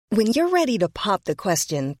When you're ready to pop the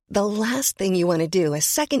question, the last thing you want to do is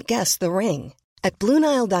second-guess the ring. At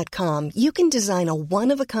BlueNile.com, you can design a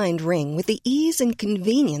one-of-a-kind ring with the ease and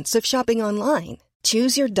convenience of shopping online.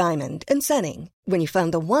 Choose your diamond and setting. When you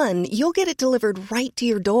find the one, you'll get it delivered right to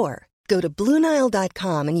your door. Go to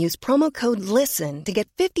BlueNile.com and use promo code LISTEN to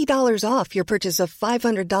get $50 off your purchase of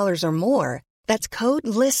 $500 or more. That's code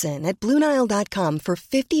LISTEN at BlueNile.com for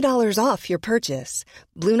 $50 off your purchase.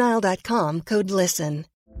 BlueNile.com, code LISTEN.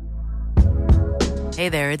 Hey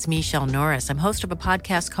there, it's Michelle Norris. I'm host of a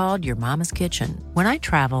podcast called Your Mama's Kitchen. When I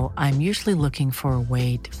travel, I'm usually looking for a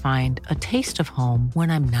way to find a taste of home when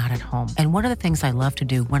I'm not at home. And one of the things I love to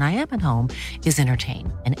do when I am at home is entertain.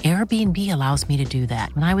 And Airbnb allows me to do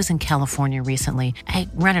that. When I was in California recently, I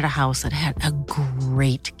rented a house that had a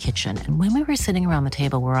great kitchen. And when we were sitting around the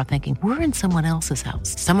table, we were all thinking, we're in someone else's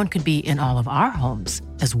house. Someone could be in all of our homes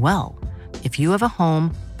as well. If you have a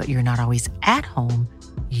home, but you're not always at home,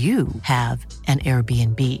 you have an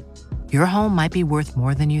Airbnb. Your home might be worth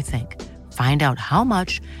more than you think. Find out how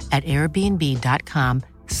much at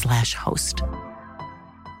airbnb.com/host.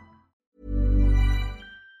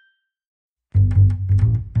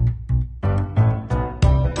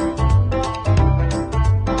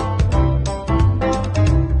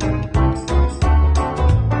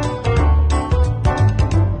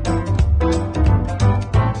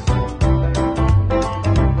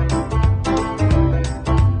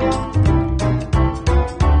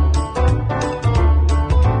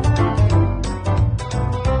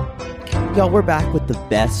 Y'all, we're back with the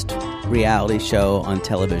best reality show on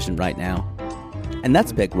television right now. And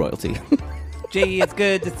that's Pig Royalty. Gee, it's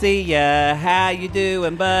good to see ya. How you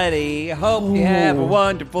doing, buddy? Hope you have a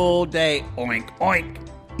wonderful day. Oink, oink.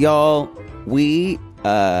 Y'all, we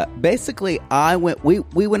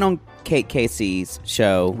went on Kate Casey's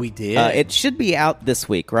show. We did. It should be out this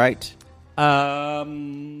week, right?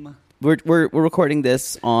 We're recording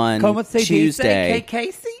this on Tuesday. Kate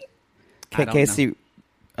Casey? Kate Casey.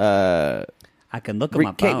 I can look at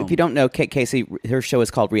my phone. If you don't know, Kate Casey, her show is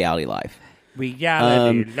called Reality Life.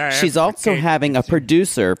 Reality Life. She's also having a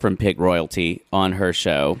producer from Pig Royalty on her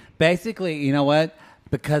show. Basically, you know what?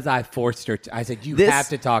 Because I forced her I said, you have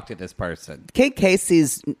to talk to this person. Kate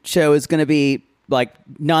Casey's show is going to be like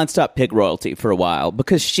nonstop Pig Royalty for a while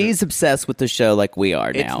because she's obsessed with the show like we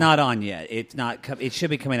are now. It's not on yet. It's not. It should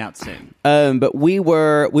be coming out soon. But we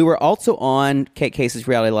were also on Kate Casey's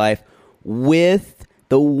Reality Life with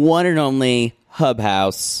the one and only Hub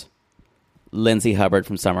House, Lindsay Hubbard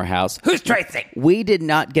from Summer House. Who's Tracy? We did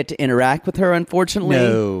not get to interact with her, unfortunately.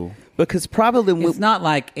 No. Because probably... It's not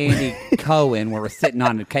like Andy Cohen where we're sitting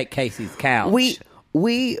on Kate Casey's couch.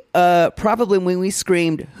 We probably when we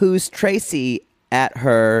screamed, "Who's Tracy?" at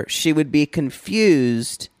her, she would be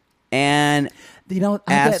confused and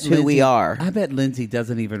ask who we are. I bet Lindsay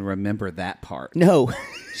doesn't even remember that part. No.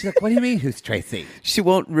 She's like, what do you mean, who's Tracy? She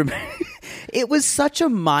won't remember. It was such a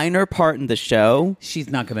minor part in the show. She's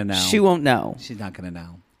not going to know. She won't know. She's not going to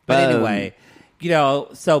know. But anyway,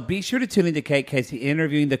 so be sure to tune into Kate Casey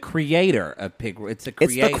interviewing the creator of Pig Royalty. It's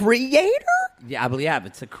the creator? Yeah, I believe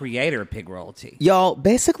it's the creator of Pig Royalty. Y'all,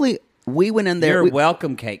 basically, we went in there. You're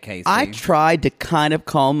welcome, Kate Casey. I tried to kind of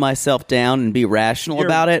calm myself down and be rational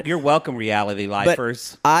about it. You're welcome, reality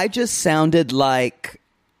lifers. But I just sounded like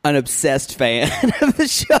an obsessed fan of the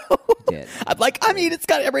show. I'm like, it's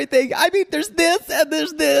got everything. There's this and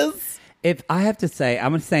there's this. If I have to say,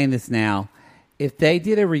 I'm saying this now, if they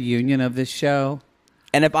did a reunion of this show,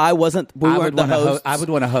 and if I wasn't, I would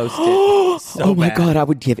want to host it. Oh my God, I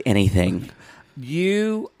would give anything.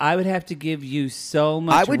 I would have to give you so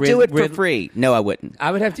much. I would do it for free. No, I wouldn't.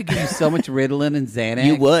 I would have to give you so much Ritalin and Xanax.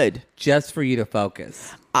 You would. Just for you to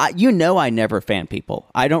focus. I never fan people.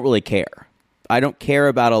 I don't really care. I don't care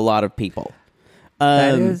about a lot of people.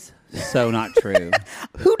 That is so not true.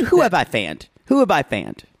 Who have I fanned? Who have I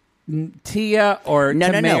fanned? Tia or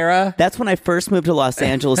Tamara? No. That's when I first moved to Los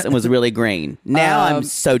Angeles and was really green. Now I'm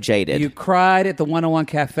so jaded. You cried at the 101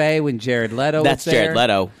 Cafe when Jared Leto was there.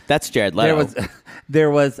 That's Jared Leto. There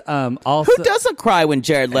was also... Who doesn't cry when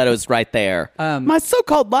Jared Leto's right there? My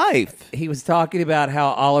so-called life. He was talking about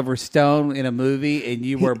how Oliver Stone in a movie and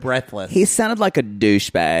you were breathless. He sounded like a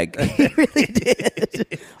douchebag. He really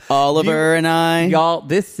did. Oliver and I. Y'all,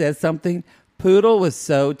 this says something. Poodle was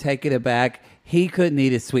so taken aback... He couldn't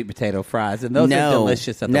eat his sweet potato fries, and those are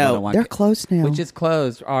delicious at the 101. They're closed now. Which is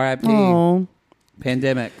closed. R.I.P. Oh.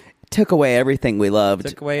 Pandemic. Took away everything we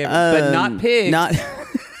loved. But not pigs.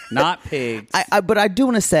 Not pigs. But I do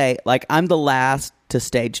want to say, like, I'm the last to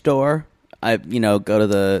stage door. Go to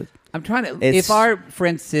the... I'm trying to... If our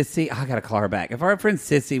friend Sissy... I got to call her back. If our friend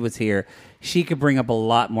Sissy was here, she could bring up a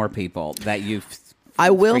lot more people that you've I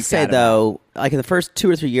will freaked say out though, like in the first 2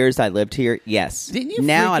 or 3 years I lived here, yes. Didn't you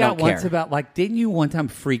now freak I don't out care. once about, like, didn't you one time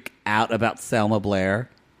freak out about Selma Blair?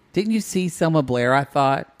 Didn't you see Selma Blair, I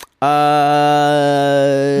thought? Who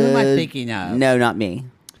am I thinking of? No, not me.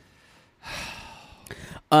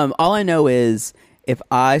 All I know is if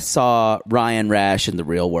I saw Ryan Rash in the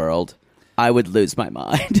real world, I would lose my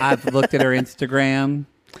mind. I've looked at her Instagram.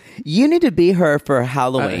 You need to be her for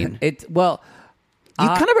Halloween. You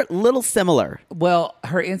kind of are a little similar. Well,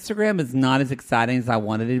 her Instagram is not as exciting as I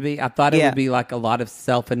wanted it to be. I thought it would be like a lot of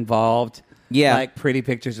self-involved, like pretty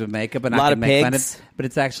pictures of makeup, and a lot I of can make fun pigs. of. But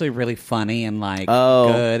it's actually really funny and like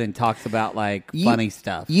good, and talks about like funny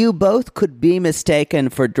stuff. You both could be mistaken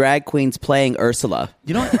for drag queens playing Ursula.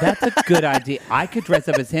 You know what? That's a good idea. I could dress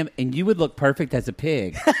up as him, and you would look perfect as a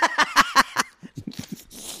pig.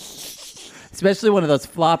 Especially one of those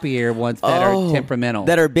floppy ear ones that are temperamental.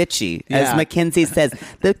 That are bitchy. As Mackenzie says,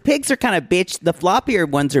 the pigs are kind of bitch. The floppier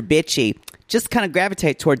ones are bitchy. Just kind of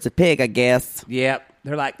gravitate towards the pig, I guess. Yep.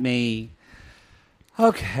 They're like me.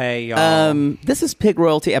 Okay, y'all. This is Pig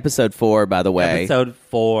Royalty episode 4, by the way. Episode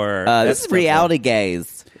 4. This is Reality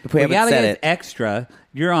Gaze. If we haven't Reality said is it. extra.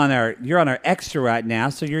 You're on our extra right now,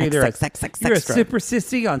 so you're either you're a super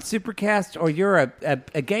sissy on Supercast or you're a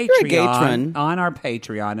Gatreon on our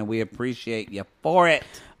Patreon, and we appreciate you for it.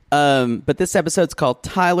 But this episode's called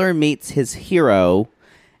Tyler Meets His Hero,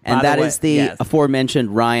 and that is the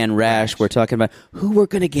aforementioned Ryan Rash we're talking about, who we're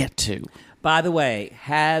going to get to. By the way,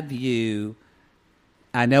 have you?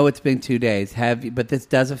 I know it's been 2 days. But this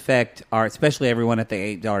does affect especially everyone at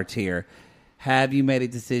the $8 tier. Have you made a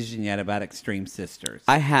decision yet about Extreme Sisters?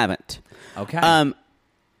 I haven't. Okay.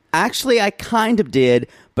 Actually, I kind of did,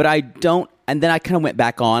 but I don't. And then I kind of went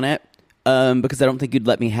back on it because I don't think you'd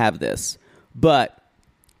let me have this. But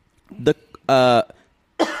the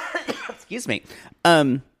excuse me,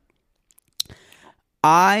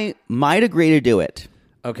 I might agree to do it.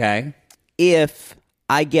 Okay. If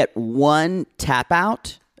I get one tap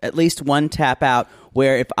out, at least one tap out,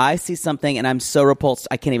 where if I see something and I'm so repulsed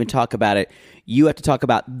I can't even talk about it, you have to talk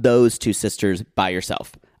about those two sisters by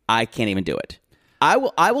yourself. I can't even do it. I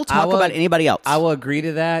will talk about anybody else. I will agree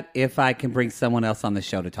to that if I can bring someone else on the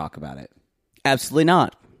show to talk about it. Absolutely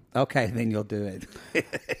not. Okay, then you'll do it.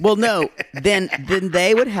 Well, no, then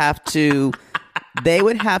they would have to do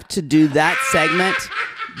that segment.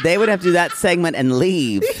 They would have to do that segment and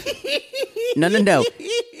leave. No.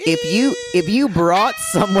 If you brought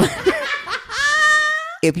someone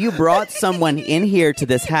If you brought someone in here to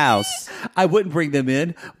this house, I wouldn't bring them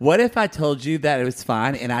in. What if I told you that it was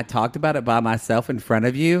fine and I talked about it by myself in front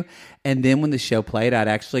of you, and then when the show played, I'd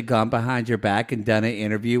actually gone behind your back and done an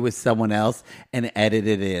interview with someone else and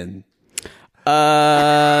edited it in?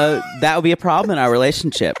 That would be a problem in our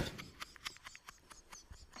relationship.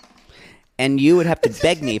 And you would have to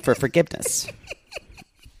beg me for forgiveness.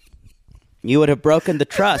 You would have broken the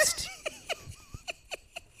trust.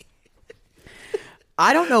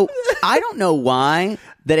 I don't know why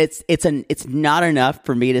that it's not enough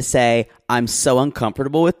for me to say I'm so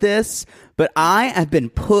uncomfortable with this, but I have been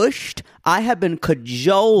pushed. I have been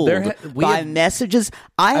cajoled by messages.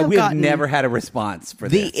 We have never had a response for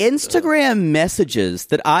this. The Instagram messages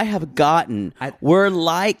that I have gotten were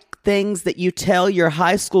like things that you tell your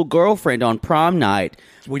high school girlfriend on prom night.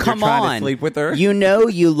 When Come you're trying on, to sleep with her? You know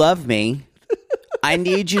you love me. I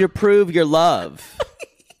need you to prove your love.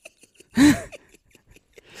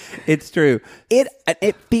 It's true.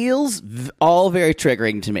 It feels all very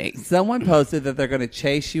triggering to me. Someone posted that they're going to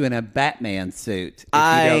chase you in a Batman suit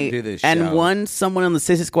if you don't do this show. And someone on the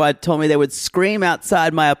Sissy Squad told me they would scream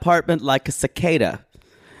outside my apartment like a cicada.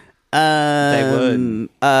 They would.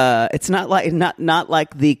 It's not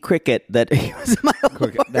like the cricket that was in my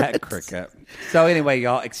that cricket. So anyway,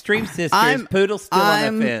 y'all, Extreme Sisters, Poodle's still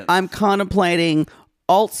on the fence. I'm contemplating.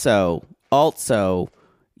 Also,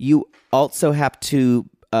 you also have to.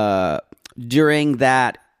 During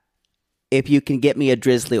that, if you can get me a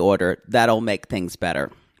Drizzly order, that'll make things better.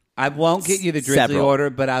 I won't get you the Drizzly order,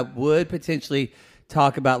 but I would potentially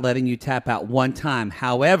talk about letting you tap out one time.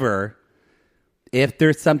 However, if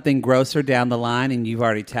there's something grosser down the line and you've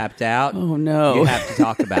already tapped out, oh no, you have to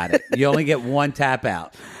talk about it. You only get one tap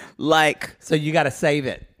out. So you got to save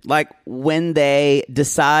it. Like when they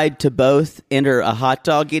decide to both enter a hot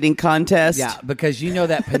dog eating contest. Yeah, because you know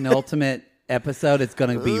that penultimate episode it's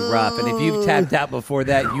going to be rough, and if you've tapped out before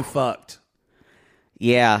that, you fucked.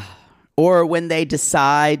 Yeah. Or when they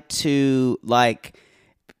decide to like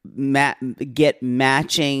get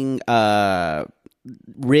matching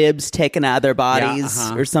ribs taken out of their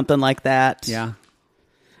bodies or something like that. Yeah.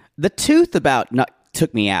 The tooth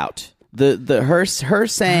took me out. Her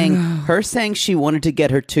saying she wanted to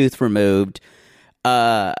get her tooth removed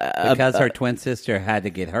because her twin sister had to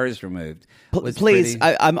get hers removed. Please,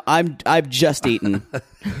 I've just eaten.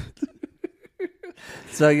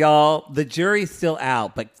 So y'all, the jury's still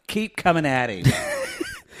out, but keep coming at him.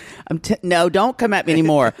 No, don't come at me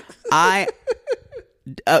anymore.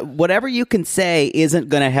 Whatever you can say isn't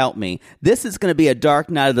going to help me. This is going to be a dark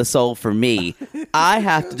night of the soul for me. I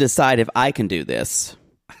have to decide if I can do this.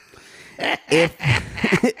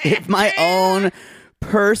 If my own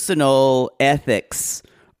personal ethics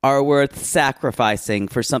are worth sacrificing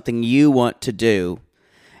for something you want to do.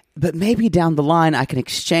 But maybe down the line, I can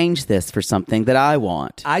exchange this for something that I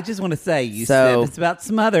want. I just want to say, you said it's about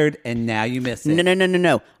Smothered, and now you miss it.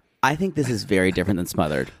 No. I think this is very different than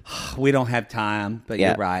Smothered. We don't have time, but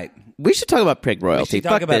you're right. We should talk about Pig Royalty. We should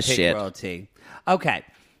talk about Pig Royalty. Okay.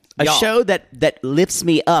 A show that lifts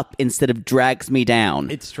me up instead of drags me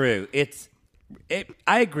down. It's true.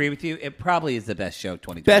 I agree with you. It probably is the best show of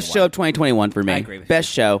 2021. Best show of 2021 for me. I agree with best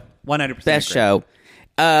you. show. 100% Best agree. show.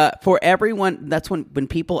 For everyone, that's when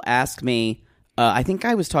people ask me, I think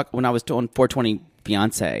I was talking when I was doing 420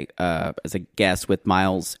 Fiance as a guest with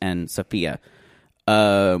Miles and Sophia.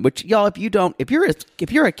 Which y'all, if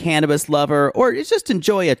you're a cannabis lover or just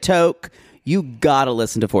enjoy a toke, you gotta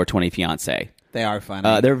listen to 420 Fiance. They are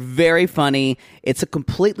funny. They're very funny. It's a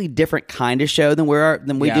completely different kind of show than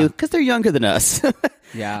we do because they're younger than us.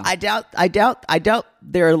 Yeah. I doubt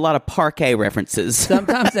there are a lot of parquet references.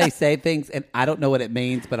 Sometimes they say things and I don't know what it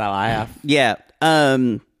means, but I laugh. Yeah.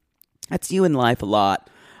 That's you in life a lot.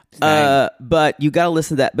 But you got to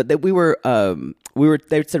listen to that. But they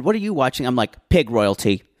said, "What are you watching?" I'm like, Pig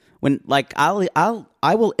Royalty. When like I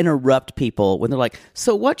will interrupt people when they're like,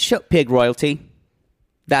 "So what show?" Pig Royalty.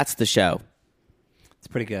 That's the show. It's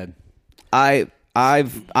pretty good. I'm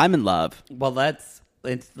in love. Well, let's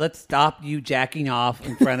stop you jacking off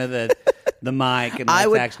in front of the mic and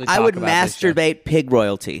let's actually talk I would about this show. masturbate Pig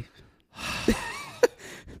Royalty.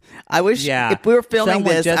 I wish if we were filming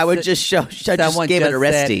this, I would just give it a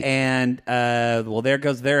resty. And well, there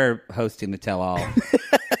goes their hosting the tell-all.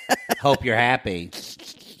 Hope you're happy,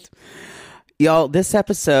 y'all. This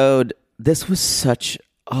episode, this was such.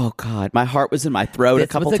 Oh God, my heart was in my throat a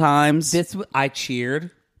couple times. I cheered.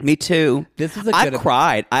 Me too. This was I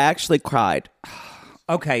cried. I actually cried.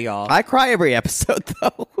 Okay, y'all. I cry every episode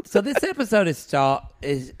though. So this episode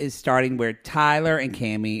is starting where Tyler and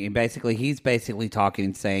Cammie, and he's basically talking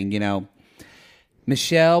and saying,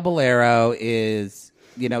 Michelle Bolero is,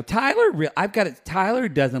 Tyler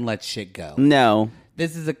doesn't let shit go. No.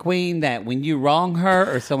 This is a queen that when you wrong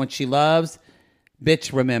her or someone she loves,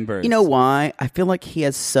 bitch remembers. You know why? I feel like he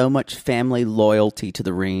has so much family loyalty to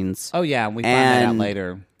the Reens. Oh yeah, we find that out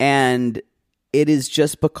later. And it is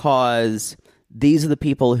just because these are the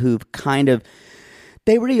people who've kind of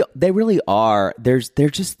they really are. They're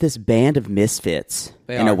just this band of misfits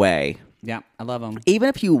in a way. Yeah, I love them. Even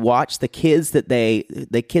if you watch the kids they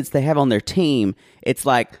have on their team, it's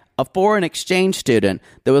like a foreign exchange student.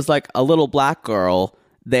 There was like a little black girl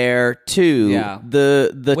there too. Yeah.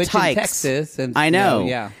 The Which tykes. in Texas. And, I know.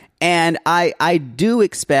 Yeah. And I do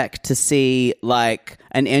expect to see like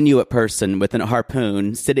an Inuit person with a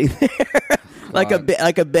harpoon sitting there. like a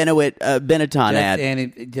Benetton ad.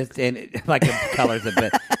 And like Colors of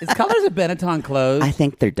Benetton. Is Colors of Benetton closed? I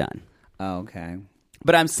think they're done. Oh, okay.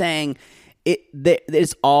 But I'm saying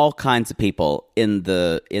there's all kinds of people in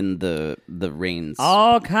the Reens.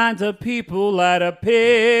 All kinds of people at a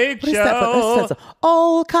pig show.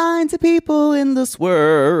 All kinds of people in this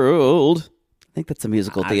world. I think that's a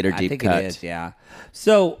musical theater deep think cut. It is, yeah.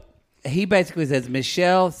 So he basically says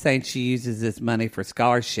Michelle saying she uses this money for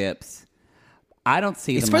scholarships. I don't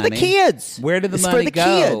see it's the money. money. It's for the kids. Where did the it's money for the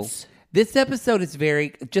go? Kids. This episode is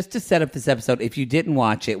just to set up this episode, if you didn't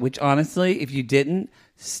watch it, which honestly, if you didn't,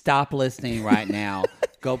 stop listening right now.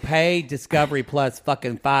 Go pay Discovery Plus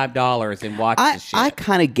fucking $5 and watch the shit. I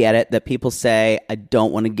kind of get it that people say, I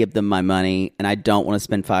don't want to give them my money and I don't want to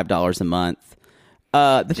spend $5 a month.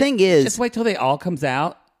 The thing is... Just wait till they all comes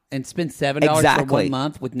out and spend $7 for 1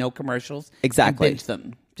 month with no commercials. Exactly. And binge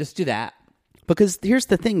them. Just do that. Because here's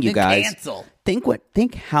the thing, you guys. Cancel. Think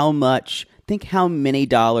how many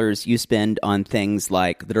dollars you spend on things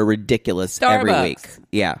like that are ridiculous Starbucks. every week.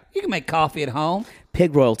 Yeah. You can make coffee at home.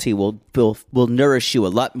 Pig Royalty will nourish you a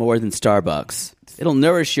lot more than Starbucks. It'll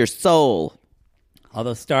nourish your soul.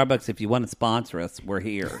 Although Starbucks, if you want to sponsor us, we're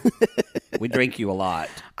here. We drink you a lot.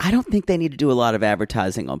 I don't think they need to do a lot of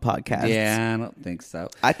advertising on podcasts. Yeah, I don't think so.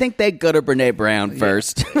 I think they go to Brene Brown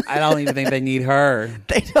first. I don't even think they need her.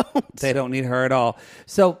 They don't. They don't need her at all.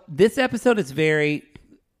 So this episode is very...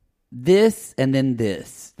 this and then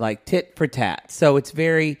this, like tit for tat. So it's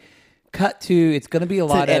very cut to. It's going to be a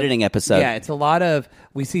lot of editing episode. Yeah, it's a lot of.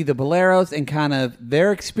 We see the Boleros and kind of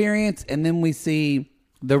their experience, and then we see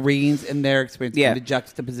the Reens and their experience. Yeah, the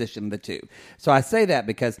juxtaposition of the two. So I say that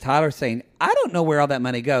because Tyler's saying, I don't know where all that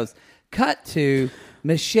money goes. Cut to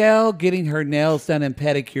Michelle getting her nails done and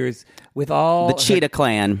pedicures with all the Cheetah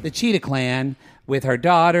Clan. The Cheetah Clan with her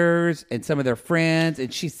daughters and some of their friends,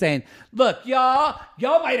 and she's saying, "Look, y'all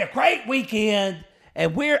made a great weekend,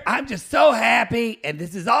 and I'm just so happy, and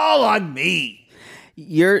this is all on me."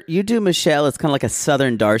 You do Michelle. It's kind of like a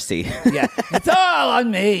Southern Darcy. Yeah, it's all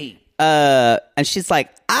on me. And she's like,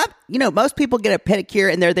 most people get a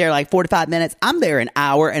pedicure and they're there like 45 minutes. I'm there an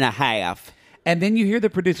hour and a half. And then you hear the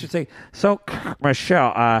producer say, "So,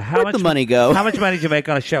 Michelle, how much the money go? How much money did you make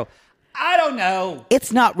on a show?" I don't know.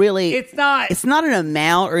 It's not really. It's not. It's not an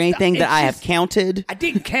amount or anything that I have counted. I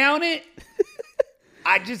didn't count it.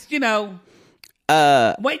 I just,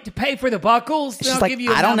 wait to pay for the buckles. And I'll like, give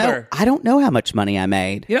you a I don't number. know. I don't know how much money I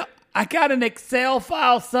made. I got an Excel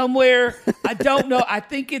file somewhere. I don't know. I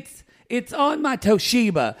think it's on my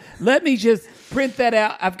Toshiba. Let me just print that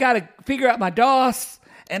out. I've got to figure out my DOS.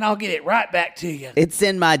 And I'll get it right back to you. It's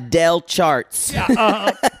in my Dell charts.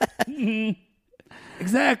 Yeah,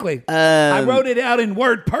 exactly. I wrote it out in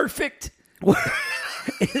Word Perfect.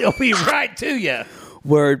 It'll be right to you.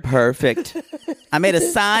 Word Perfect. I made a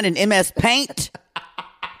sign in MS Paint.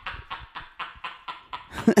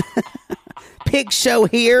 Pig show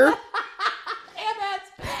here.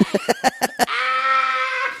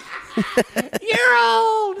 You're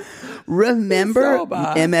old. Remember So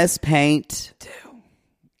bad. MS Paint?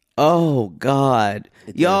 Oh, God.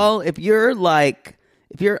 Y'all, if you're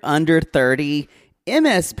under 30,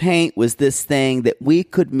 MS Paint was this thing that we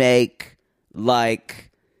could make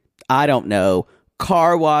like, I don't know,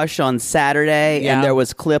 car wash on Saturday, Yeah. and there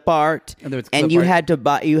was clip art, and you had to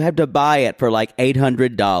buy it for like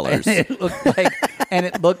 $800.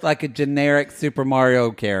 It looked like a generic Super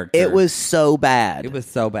Mario character. It was so bad. It was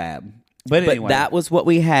so bad. But anyway, that was what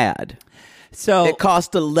we had. So It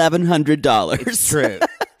cost $1,100. it's true.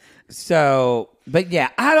 So, but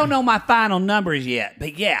yeah, I don't know my final numbers yet.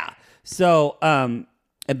 But yeah, so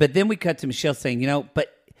but then we cut to Michelle saying,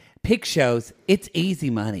 but pig shows, it's easy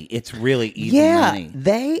money. It's really easy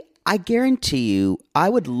money. I guarantee you, I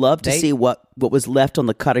would love to see what was left on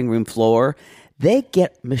the cutting room floor. They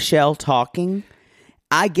get Michelle talking.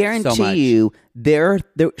 I guarantee you,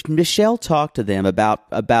 Michelle talked to them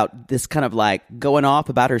about this kind of like going off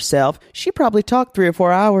about herself. She probably talked 3 or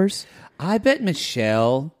 4 hours. I bet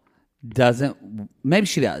Michelle doesn't. Maybe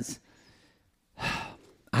she does.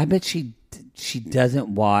 I bet she doesn't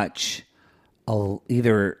watch.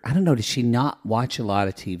 Either I don't know. Does she not watch a lot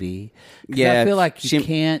of TV? Yeah, I feel like you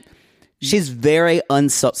can't. She's very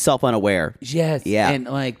self-unaware. Yes. Yeah. And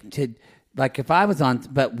if I was on,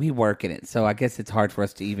 but we work in it, so I guess it's hard for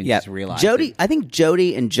us to even just realize. Jody, I think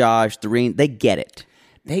Jody and Josh, they get it.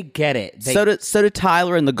 They get it. So do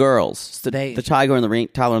Tyler and the girls. Tyler and the Ring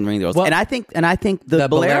girls. Well, and I think the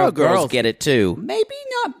Bolero girls get it too. Maybe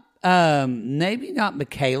not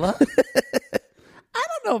Michaela. I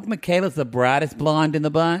don't know if Michaela's the brightest blonde in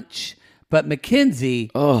the bunch, but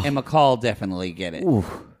Mackenzie and McCall definitely get it. Ooh.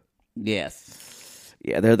 Yes.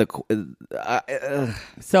 Yeah, they're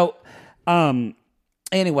So,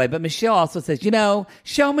 anyway, but Michelle also says,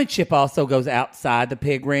 showmanship also goes outside the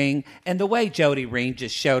pig ring. And the way Jody Ring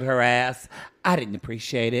just showed her ass, I didn't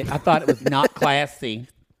appreciate it. I thought it was not classy.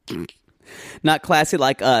 Not classy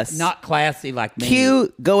like us. Not classy like me.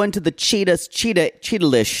 Q, go into the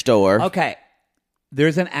Cheetahlish store. Okay.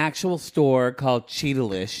 There's an actual store called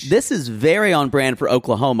Cheetahlish. This is very on brand for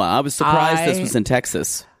Oklahoma. I was surprised this was in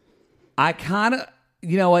Texas. I kind of,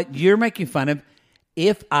 you know what? You're making fun of.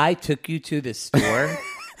 If I took you to this store,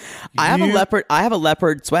 I have a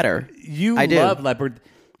leopard sweater. I do. Love leopard.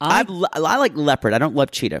 I like leopard. I don't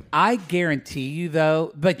love cheetah. I guarantee you,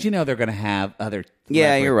 though, but they're going to have other.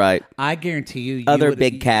 Yeah, leopard. You're right. I guarantee you, other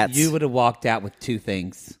big cats. You would have walked out with 2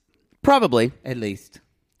 things, probably at least.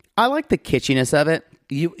 I like the kitschiness of it.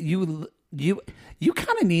 You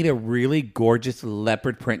kind of need a really gorgeous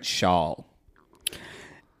leopard print shawl.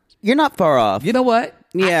 You're not far off. You know what?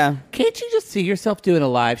 Yeah. Can't you just see yourself doing a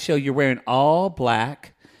live show? You're wearing all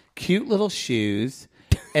black, cute little shoes,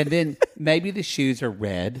 and then maybe the shoes are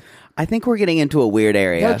red. I think we're getting into a weird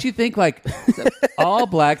area. Don't you think all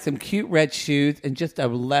black, some cute red shoes, and just a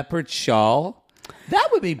leopard shawl? That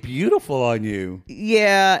would be beautiful on you.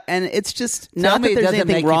 Yeah, and it's just not that there's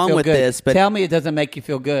anything wrong with this, but tell me it doesn't make you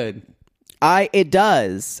feel good. It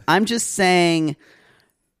does. I'm just saying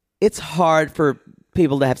it's hard for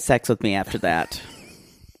people to have sex with me after that.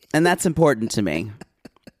 And that's important to me.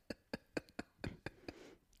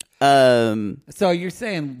 So you're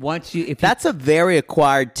saying once you... That's a very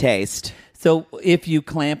acquired taste. So if you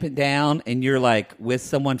clamp it down and you're like with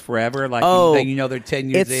someone forever, like you know they're 10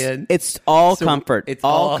 years in. It's all comfort. It's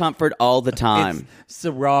all comfort all the time. It's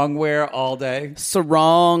sarong wear all day.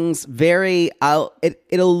 Sarongs,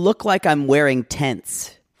 it'll look like I'm wearing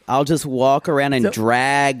tents. I'll just walk around and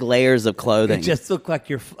drag layers of clothing. It just look like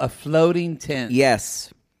you're a floating tent.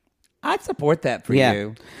 Yes. I'd support that for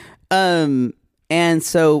you. And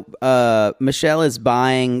so Michelle is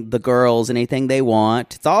buying the girls anything they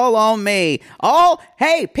want. It's all on me.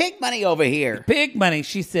 Hey, pig money over here. Pig money.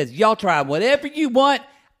 She says, y'all try whatever you want.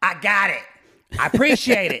 I got it. I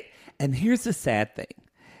appreciate it. And here's the sad thing.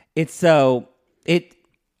 It's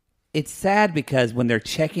sad because when they're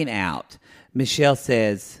checking out, Michelle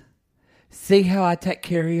says, see how I take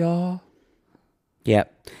care of y'all?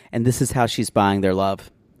 Yep. And this is how she's buying their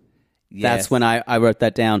love. Yes. That's when I wrote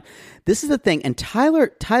that down. This is the thing. And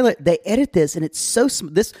Tyler, they edit this, and it's so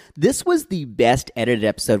this was the best edited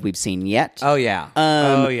episode we've seen yet. Oh, yeah.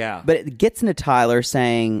 But it gets into Tyler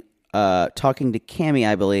saying, talking to Cammie,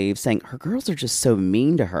 I believe, saying her girls are just so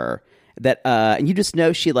mean to her that, and you just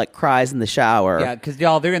know she like cries in the shower. Yeah, because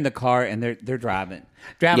y'all, they're in the car and they're driving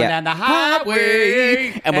down the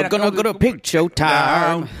highway, and we're gonna go to Pig Show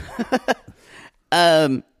Time.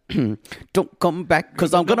 Don't come back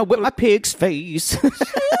because I'm gonna whip my pig's face.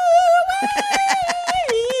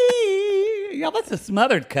 Yeah, that's a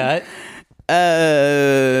smothered cut.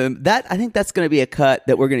 I think that's gonna be a cut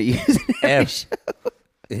that we're gonna use in every show.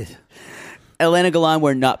 Elena Galan,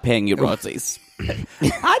 we're not paying you royalties.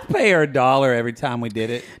 I'd pay her $1 every time we did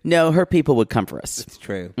it. No, her people would come for us. It's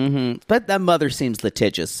true. Mm-hmm. But that mother seems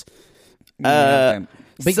litigious.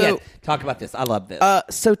 But yeah, talk about this. I love this.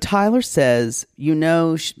 So Tyler says,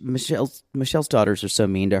 Michelle's daughters are so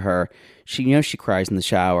mean to her. She cries in the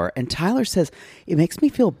shower. And Tyler says, it makes me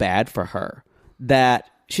feel bad for her that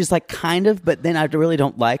she's like kind of, but then I really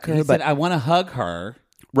don't like her. He but said, I want to hug her.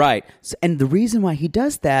 Right. So, and the reason why he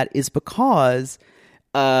does that is because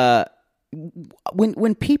when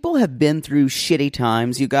people have been through shitty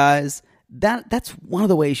times, you guys, that's one of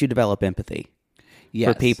the ways you develop empathy.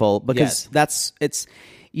 Yes. For people, because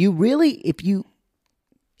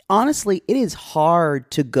honestly, it is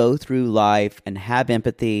hard to go through life and have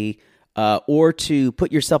empathy or to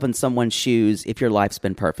put yourself in someone's shoes if your life's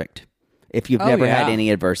been perfect, if you've never had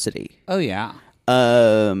any adversity. Oh, yeah.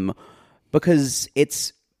 Because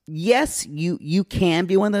yes, you can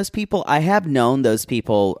be one of those people. I have known those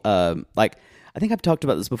people, I think I've talked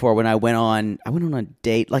about this before when I went on a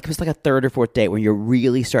date, like it was like a third or fourth date when you're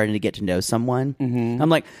really starting to get to know someone. Mm-hmm. I'm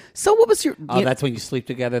like, so what was your... that's when you sleep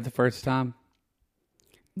together the first time?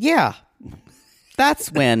 Yeah. That's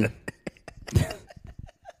when...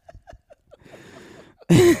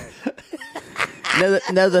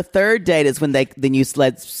 No, the third date is when then you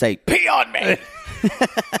say, pee on me.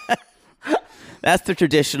 That's the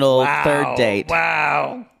traditional third date.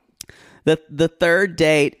 Wow. The third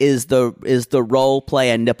date is the role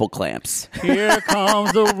play and nipple clamps. Here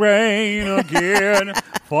comes the rain again,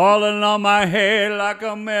 falling on my head like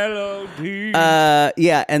a melody.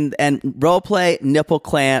 And role play, nipple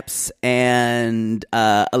clamps, and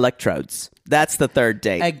electrodes. That's the third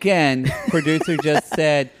date. Again, producer just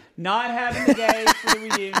said, not having the gays for the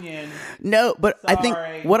reunion. No, but Sorry. I think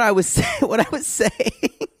what I was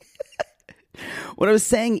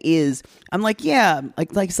saying is, I'm like, yeah,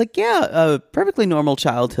 it's like, yeah, a perfectly normal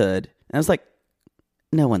childhood. And I was like,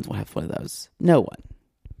 no one will have one of those. No one.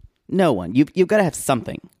 You've got to have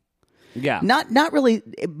something. Yeah. Not really,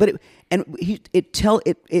 but it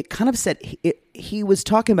kind of said he was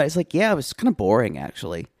talking about. It's like, yeah, it was kind of boring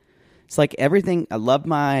actually. It's like everything. I love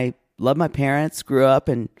my parents. Grew up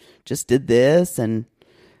and just did this, and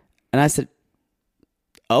I said,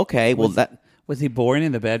 okay, well was he boring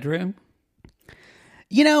in the bedroom?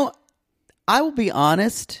 I will be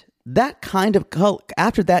honest, that kind of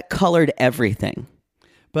after that colored everything.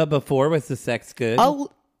 But before, was the sex good? If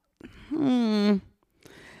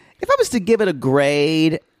I was to give it a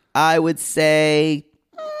grade, I would say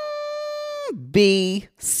B,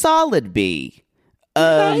 solid B.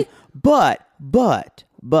 Okay. But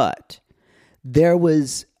there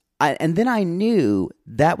was, and then I knew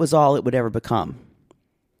that was all it would ever become.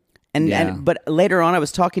 But later on, I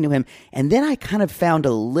was talking to him, and then I kind of found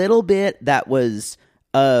a little bit that was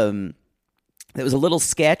a little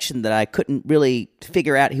sketch, and that I couldn't really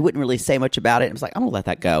figure out. He wouldn't really say much about it. I was like, I'm gonna let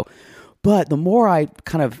that go. But the more I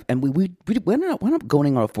kind of, and we went up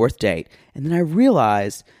going on a fourth date, and then I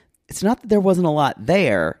realized it's not that there wasn't a lot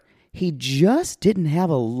there. He just didn't have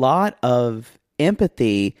a lot of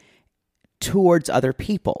empathy towards other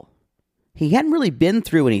people. He hadn't really been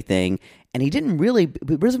through anything, and he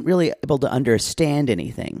wasn't really able to understand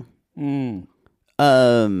anything.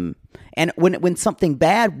 And when something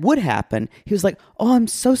bad would happen, he was like, "Oh, I'm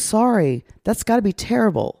so sorry. That's got to be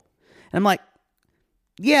terrible." And I'm like,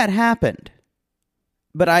 "Yeah, it happened."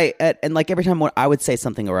 But and like every time when I would say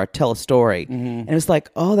something or I'd tell a story, and it was like,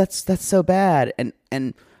 "Oh, that's so bad,"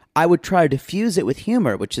 and I would try to diffuse it with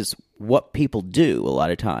humor, which is what people do a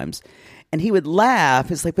lot of times. And he would laugh.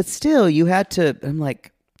 It's like, "But still, you had to." I'm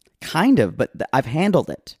like, "Kind of, but I've handled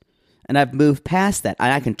it, and I've moved past that,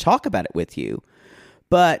 and I can talk about it with you."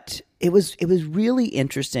 But it was really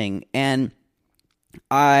interesting, and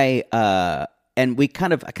I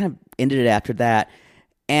kind of ended it after that.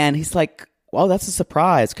 And he's like, "Well, that's a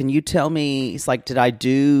surprise. Can you tell me?" He's like, "Did I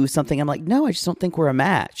do something?" I'm like, "No, I just don't think we're a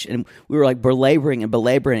match." And we were like belaboring.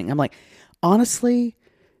 I'm like, "Honestly,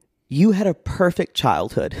 you had a perfect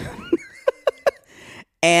childhood."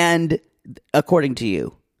 And according to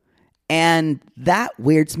you. And that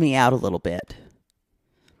weirds me out a little bit.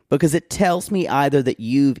 Because it tells me either that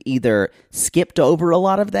you've either skipped over a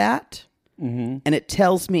lot of that, and it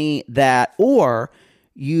tells me that, or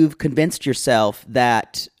you've convinced yourself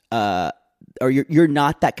that, or you're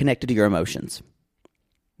not that connected to your emotions.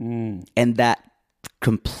 And that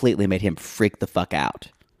completely made him freak the fuck out.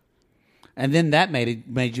 And then that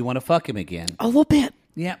made you want to fuck him again. A little bit.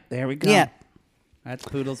 Yep, there we go. Yeah. That's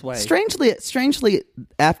Poodle's way. Strangely,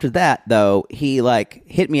 after that, though, he like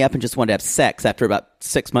hit me up and just wanted to have sex after about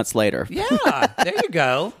 6 months later. Yeah, there you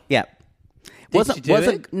go. Yeah. Did you do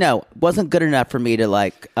it? No, wasn't good enough for me to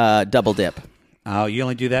like double dip. Oh, you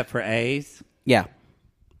only do that for A's? Yeah.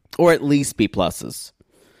 Or at least B pluses.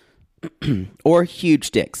 Or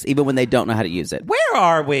huge dicks, even when they don't know how to use it. Where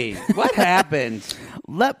are we? What happened?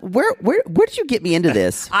 Where did you get me into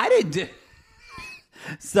this? I didn't do...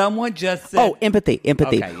 Someone just said... Oh, empathy.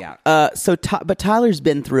 Okay, yeah. But Tyler's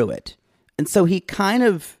been through it. And so he kind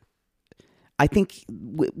of... I think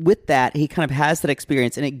with that, he kind of has that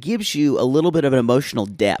experience, and it gives you a little bit of an emotional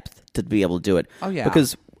depth to be able to do it. Oh, yeah.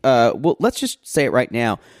 Because, let's just say it right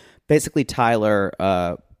now. Basically, Tyler,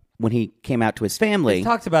 when he came out to his family... We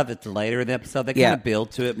talked about this later in the episode. They kind of build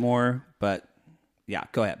to it more, but yeah,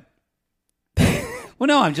 go ahead. Well,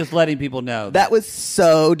 no, I'm just letting people know. That was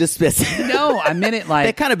so dismissive. No, I meant it like...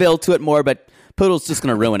 They kind of build to it more, but Poodle's just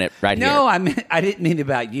going to ruin it right here. No, I didn't mean it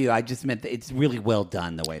about you. I just meant that it's really well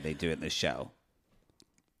done the way they do it in this show.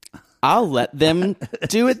 I'll let them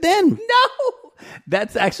do it then. No,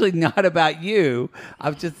 that's actually not about you. I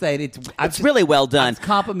was just saying it's really well done. It's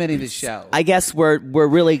complimenting the show. I guess we're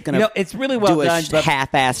really going to it's really well do done, a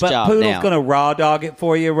half-ass job Poodle's now. going to raw dog it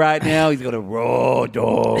for you right now. He's going to raw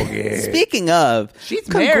dog it. Speaking of, she's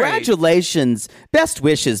married. Congratulations. Best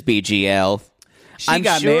wishes, BGL. I'm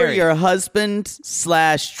got sure married. your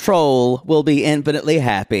husband/troll will be infinitely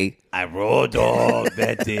happy. I raw dogged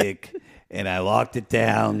that dick, and I locked it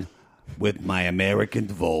down with my American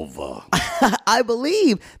vulva. I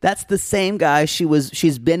believe that's the same guy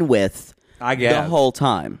she's been with I guess. the whole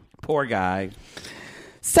time. Poor guy.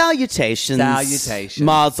 Salutations.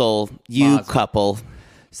 Mazel, you Mazel. couple.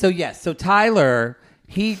 So yes, so Tyler,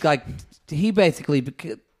 he basically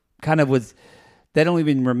kind of was. They don't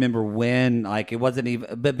even remember when. Like it wasn't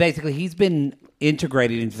even. But basically, he's been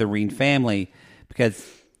integrated into the Reen family because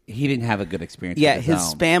he didn't have a good experience. Yeah, with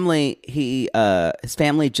his family. His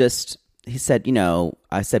family just. He said,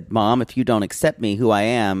 I said, "Mom, if you don't accept me, who I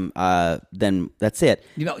am, then that's it."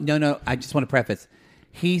 No. I just want to preface.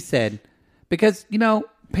 He said, because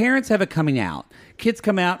parents have a coming out. Kids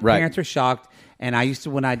come out. Right. Parents are shocked. And I used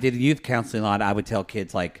to, when I did youth counseling a lot, I would tell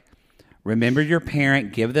kids like, remember your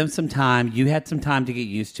parent, give them some time. You had some time to get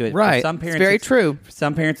used to it. Right. For some parents, it's very true. For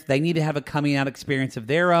some parents, they need to have a coming out experience of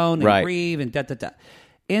their own and right. grieve and da-da-da.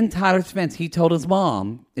 In Tyler's defense, he told his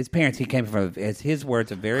mom, his parents, he came from, as his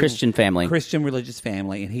words, a very Christian family. Christian religious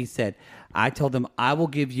family. And he said, I told them, I will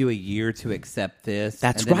give you a year to accept this.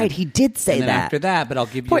 That's and then, right. He did say and then that. After that, but I'll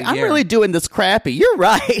give you Boy, a year. I'm really doing this crappy. You're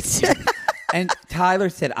right. And Tyler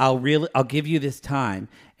said, I'll give you this time.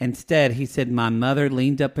 Instead, he said, my mother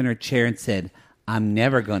leaned up in her chair and said, I'm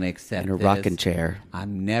never going to accept in a this. rocking chair.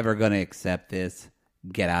 I'm never going to accept this.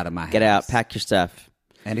 Get out of my house. Get out. Pack your stuff.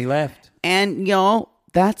 And he left. And,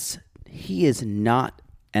 he is not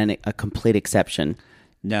a complete exception.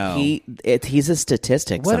 No. He's a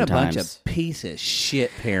statistic what sometimes. a bunch of piece of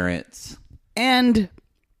shit parents. And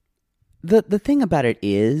the thing about it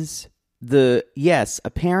is, a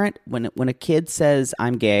parent, when a kid says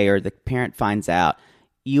I'm gay or the parent finds out,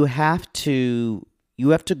 you have to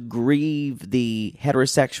grieve the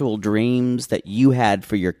heterosexual dreams that you had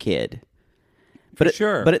for your kid.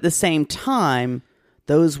 sure. But at the same time,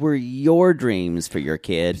 those were your dreams for your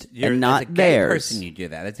kid, and not as a gay theirs. person, you do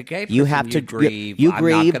that. As a gay person, You have to grieve. You I'm not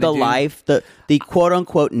grieve gonna the life, the quote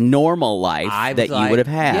unquote normal life that you would have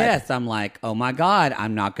had. Yes, I'm like, oh my God,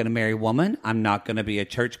 I'm not going to marry a woman. I'm not going to be a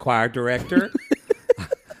church choir director.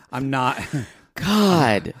 I'm not.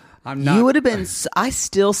 God, I'm not. You would have been. I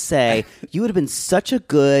still say you would have been such a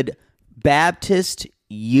good Baptist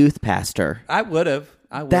youth pastor. I would have.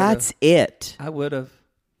 That's it. I would have.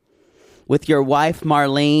 With your wife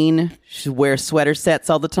Marlene, she'd wear sweater sets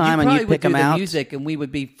all the time, and you'd pick them out. Music, and we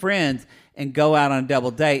would be friends and go out on a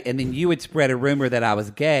double date, and then you would spread a rumor that I was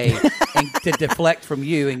gay and to deflect from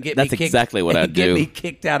you and get That's me kicked, exactly what I'd do. Get me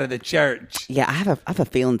kicked out of the church. Yeah, I have a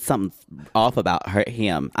feeling something's off about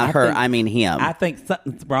him. I mean him. I think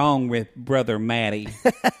something's wrong with Brother Matty.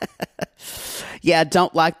 Yeah, I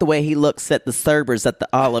don't like the way he looks at the servers at the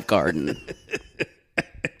Olive Garden.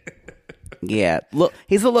 Yeah, look,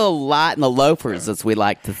 he's a little light in the loafers, as we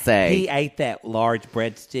like to say. He ate that large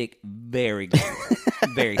breadstick very,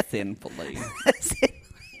 very sinfully.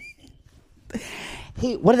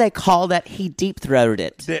 What do they call that? He deep throated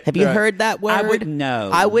it. Have you heard that word? I wouldn't know.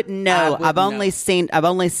 I wouldn't know. I've only seen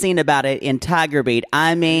about it in Tiger Beat.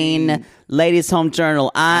 I mean, Ladies Home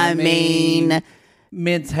Journal. I mean,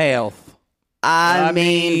 Men's Health. I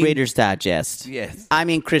mean, Reader's Digest. Yes. I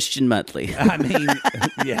mean, Christian Monthly. I mean,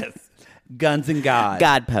 yes. Guns and God.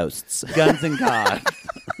 God Posts. Guns and God.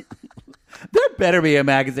 There better be a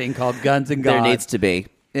magazine called Guns and God. There needs to be.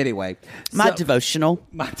 Anyway. My devotional.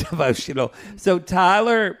 So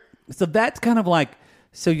Tyler, so that's kind of like,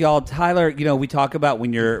 so y'all, Tyler, you know, we talk about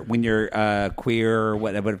when you're queer or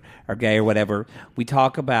whatever, or gay or whatever, we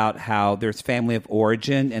talk about how there's family of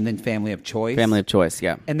origin and then family of choice. Family of choice,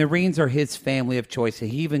 yeah. And the Reens are his family of choice. He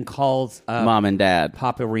even calls Mom and Dad.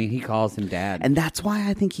 Papa Reen, he calls him Dad. And that's why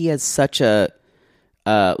I think he has such a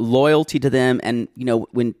loyalty to them. And, you know,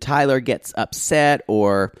 when Tyler gets upset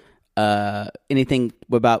or anything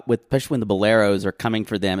especially when the Boleros are coming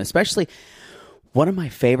for them, especially one of my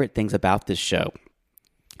favorite things about this show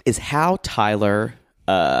is how Tyler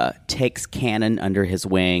takes Cannon under his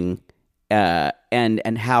wing,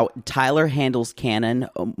 and how Tyler handles Cannon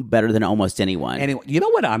better than almost anyone. Anyway, you know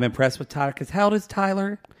what I'm impressed with Tyler? Because how old is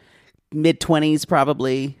Tyler? Mid-20s,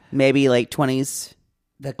 probably, maybe late 20s.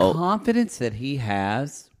 The confidence that he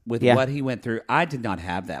has with what he went through, I did not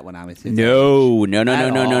have that when I was his age. No.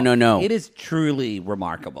 It is truly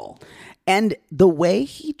remarkable. And the way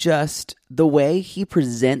he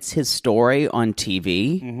presents his story on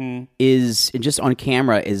TV is just on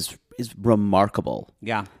camera is remarkable.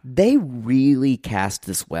 Yeah, they really cast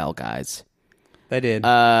this well, guys. They did.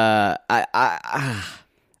 I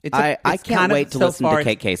can't wait to listen to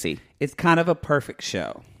Kate Casey. It's kind of a perfect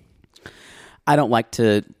show. I don't like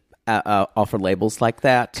to offer labels like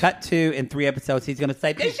that. Cut to in 3 episodes, he's going to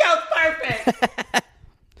say, "This show's perfect."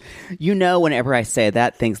 You know, whenever I say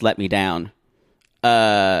that, things let me down.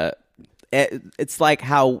 It's like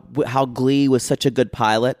how Glee was such a good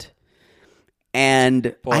pilot,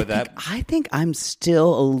 and I think I'm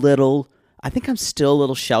still a little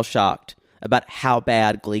shell shocked about how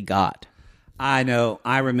bad Glee got. I know.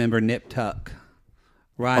 I remember Nip Tuck.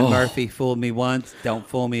 Ryan Murphy fooled me once. Don't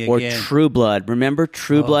fool me again. Or True Blood. Remember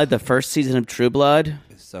True Blood? The first season of True Blood.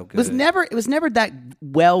 So good. It was never that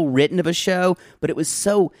well written of a show, but it was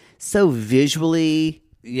so visually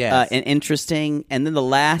and interesting. And then the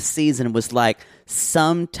last season was like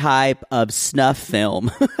some type of snuff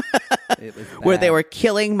film where they were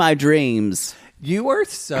killing my dreams. You are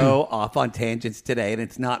so off on tangents today, and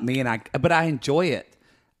it's not me, but I enjoy it.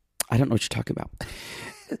 I don't know what you're talking about.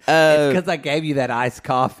 It's because I gave you that iced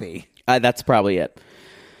coffee. That's probably it.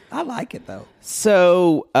 I like it though.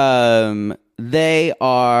 So they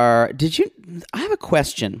are. I have a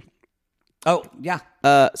question. Oh yeah.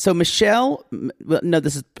 So Michelle. No,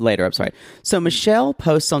 this is later. I'm sorry. So Michelle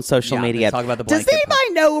posts on social media. Talk about the Does blanket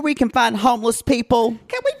anybody know where we can find homeless people?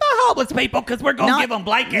 Can we find homeless people? Because we're gonna give them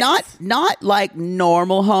blankets. Not like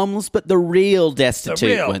normal homeless, but the real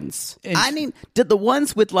destitute ones. I mean, the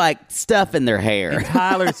ones with like stuff in their hair. And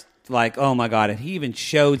Tyler's like, oh my God, and he even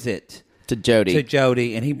shows it to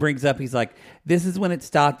Jody, and he brings up, he's like, this is when it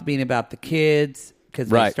stopped being about the kids. Because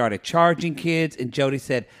they started charging kids, and Jody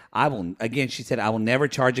said, she said, I will never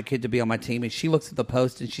charge a kid to be on my team. And she looks at the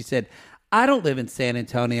post, and she said, I don't live in San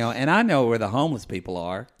Antonio, and I know where the homeless people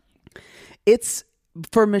are. It's,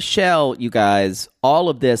 for Michelle, you guys, all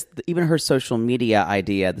of this, even her social media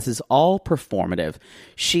idea, this is all performative.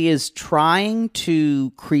 She is trying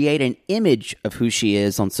to create an image of who she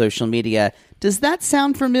is on social media. Does that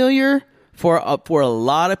sound familiar for a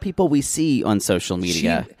lot of people we see on social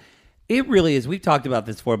media? It really is. We've talked about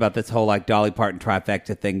this before, about this whole like Dolly Parton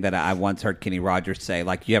trifecta thing that I once heard Kenny Rogers say.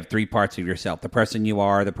 Like, you have three parts of yourself: the person you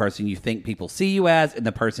are, the person you think people see you as, and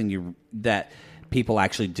the person that people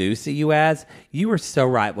actually do see you as. You were so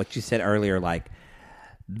right what you said earlier. Like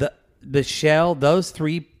the shell, those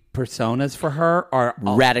three personas for her are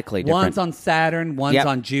radically different. One's on Saturn, one's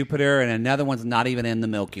on Jupiter, and another one's not even in the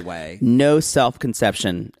Milky Way. No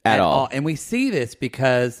self-conception at all. And we see this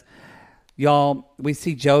because, y'all, we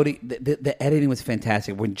see Jody. The editing was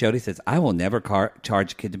fantastic. When Jody says, "I will never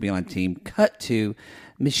charge a kid to be on a team," cut to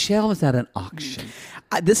Michelle is at an auction.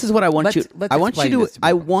 This is what I want you. Let's I want you explain to. this to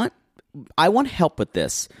me. I want help with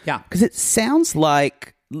this. Yeah, because it sounds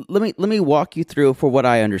like. Let me walk you through for what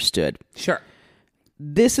I understood. Sure.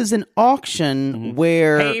 This is an auction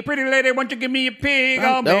where... Hey, pretty lady, won't you give me a pig?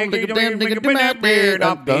 I'll make you a beard.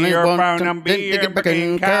 I'll be your brown, I'll be your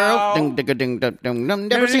picking cow.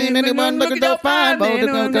 Never seen anyone looking so fine.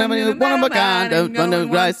 One of a kind. One of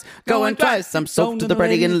rice. Going twice. I'm soaked to the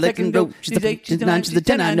pretty and licking dope. She's 8, she's 9, she's a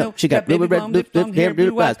 10, I know. She got blue, red, blue, hair,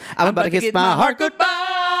 blue eyes. I'm about to kiss my heart goodbye.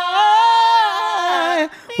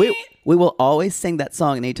 We will always sing that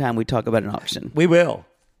song anytime we talk about an auction. We will.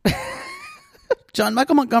 John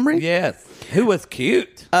Michael Montgomery? Yes. Who was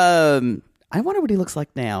cute? I wonder what he looks like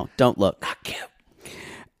now. Don't look. Not cute.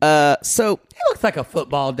 So he looks like a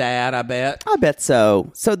football dad, I bet. I bet so.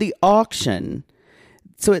 So the auction.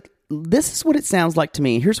 This is what it sounds like to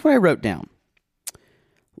me. Here's what I wrote down.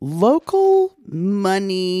 Local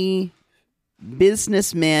money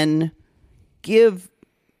businessmen give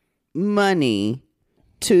money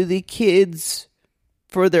to the kids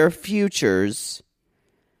for their futures.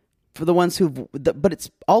 For the ones but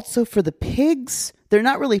it's also for the pigs. They're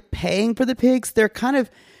not really paying for the pigs. They're kind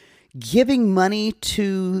of giving money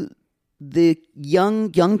to the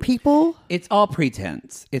young people. It's all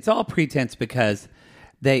pretense. It's all pretense because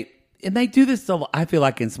they do this. I feel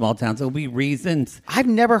like in small towns there'll be reasons. I've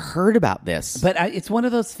never heard about this, but it's one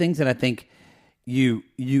of those things that I think you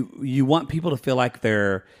want people to feel like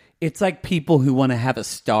they're. It's like people who want to have a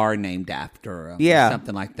star named after them, or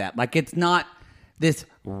something like that. Like, it's not this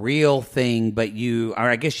real thing, but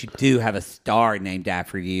I guess you do have a star named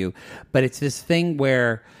after you, but it's this thing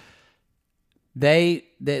where they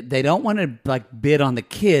don't want to like bid on the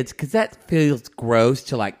kids because that feels gross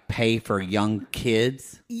to like pay for young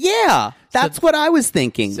kids. Yeah, that's what I was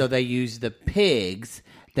thinking. So they use the pigs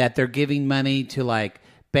that they're giving money to, like,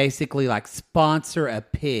 basically like sponsor a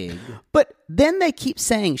pig. But then they keep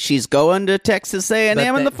saying she's going to Texas A&M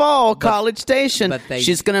in the fall, College Station.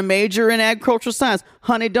 She's going to major in agricultural science.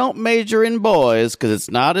 Honey, don't major in boys because it's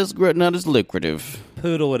not as lucrative.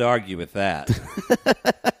 Poodle would argue with that.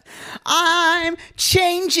 I'm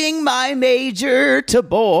changing my major to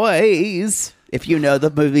boys. If you know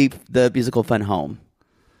the musical Fun Home.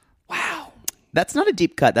 Wow. That's not a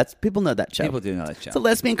deep cut. People know that show. People do know that show. It's a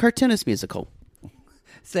lesbian cartoonist musical.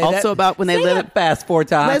 About when they live at fast 4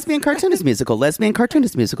 times. Lesbian cartoonist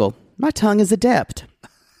musical. My tongue is adept.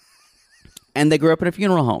 And they grew up in a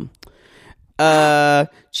funeral home.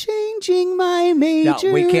 Changing my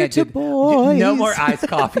major to boys. No more iced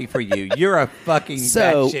coffee for you. You're a fucking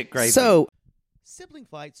batshit crazy. Sibling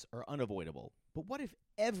fights are unavoidable. But what if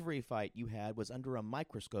every fight you had was under a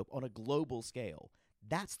microscope on a global scale?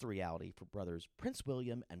 That's the reality for brothers Prince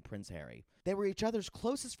William and Prince Harry. They were each other's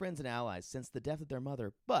closest friends and allies since the death of their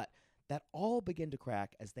mother, but that all began to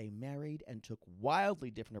crack as they married and took wildly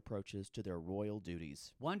different approaches to their royal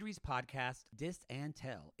duties. Wondery's podcast, Dis and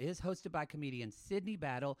Tell, is hosted by comedians Sydney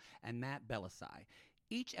Battle and Matt Bellassai.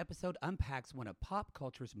 Each episode unpacks one of pop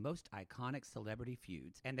culture's most iconic celebrity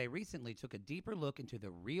feuds, and they recently took a deeper look into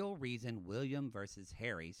the real reason William versus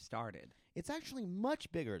Harry started. It's actually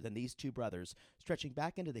much bigger than these two brothers, stretching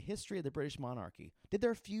back into the history of the British monarchy. Did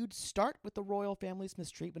their feud start with the royal family's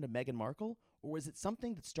mistreatment of Meghan Markle, or was it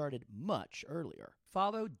something that started much earlier?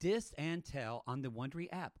 Follow Dis and Tell on the Wondery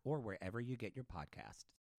app or wherever you get your podcast.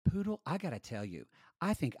 Poodle, I gotta tell you,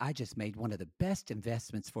 I think I just made one of the best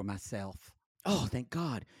investments for myself. Oh, thank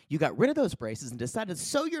God. You got rid of those braces and decided to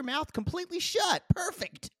sew your mouth completely shut.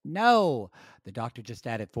 Perfect. No, the doctor just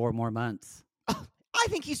added 4 more months. Oh, I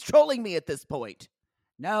think he's trolling me at this point.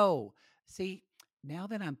 No. See, now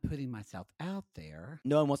that I'm putting myself out there...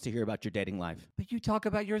 No one wants to hear about your dating life. But you talk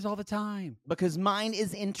about yours all the time. Because mine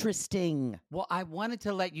is interesting. Well, I wanted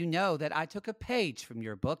to let you know that I took a page from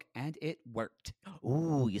your book and it worked.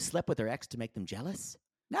 Ooh, you slept with their ex to make them jealous?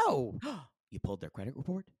 No. You pulled their credit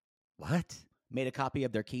report? What? Made a copy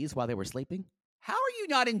of their keys while they were sleeping? How are you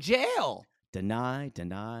not in jail? Deny,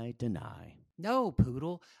 deny, deny. No,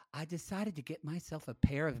 Poodle. I decided to get myself a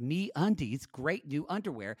pair of MeUndies great new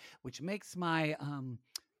underwear, which makes my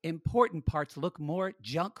important parts look more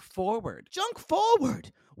junk forward. Junk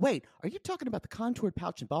forward? Wait, are you talking about the contoured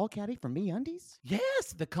pouch and ball caddy from MeUndies?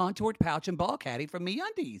 Yes, the contoured pouch and ball caddy from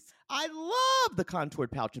MeUndies. I love the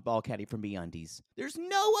contoured pouch and ball caddy from MeUndies. There's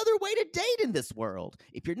no other way to date in this world.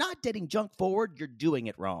 If you're not dating junk forward, you're doing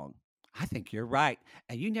it wrong. I think you're right.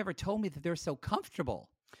 And you never told me that they're so comfortable.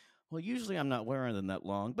 Well, usually I'm not wearing them that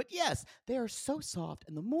long, but yes, they are so soft,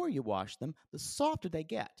 and the more you wash them, the softer they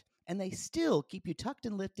get. And they still keep you tucked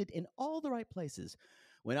and lifted in all the right places.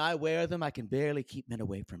 When I wear them, I can barely keep men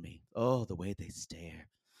away from me. Oh, the way they stare.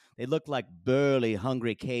 They look like burly,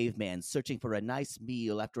 hungry cavemen searching for a nice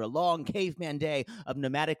meal after a long caveman day of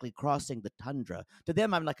nomadically crossing the tundra. To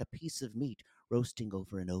them, I'm like a piece of meat roasting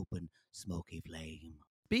over an open, smoky flame.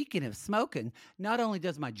 Speaking of smoking, not only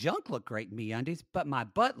does my junk look great in MeUndies, but my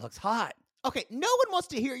butt looks hot. Okay, no one wants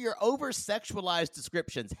to hear your over-sexualized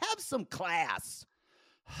descriptions. Have some class.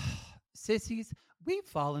 Sissies, we've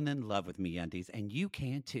fallen in love with MeUndies, and you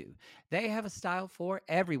can too. They have a style for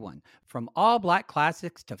everyone. From all black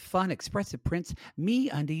classics to fun, expressive prints,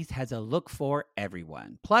 MeUndies has a look for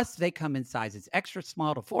everyone. Plus, they come in sizes extra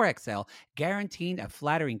small to 4XL, guaranteeing a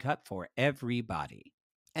flattering cut for everybody.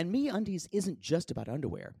 And MeUndies isn't just about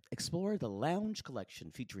underwear. Explore the Lounge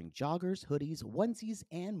collection featuring joggers, hoodies, onesies,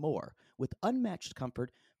 and more. With unmatched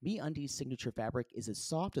comfort, MeUndies' signature fabric is as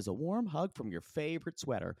soft as a warm hug from your favorite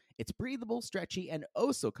sweater. It's breathable, stretchy, and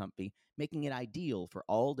oh so comfy, making it ideal for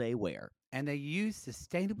all-day wear. And they use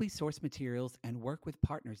sustainably sourced materials and work with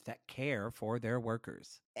partners that care for their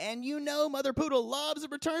workers. And you know Mother Poodle loves a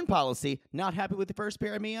return policy. Not happy with the first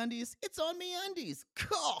pair of MeUndies? It's on MeUndies.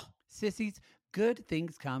 Cool. Sissies, good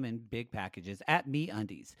things come in big packages at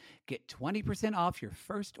MeUndies. Get 20% off your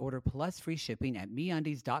first order plus free shipping at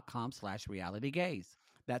MeUndies.com/realitygaze.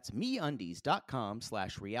 That's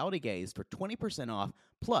MeUndies.com/realitygaze for 20% off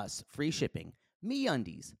plus free shipping.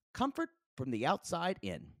 MeUndies, comfort from the outside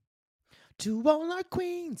in. To all our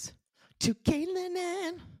queens, to Caitlin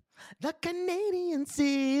and the Canadian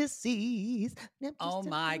sissies. Oh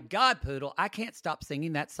my God, Poodle. I can't stop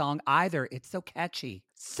singing that song either. It's so catchy.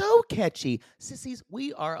 So catchy. Sissies,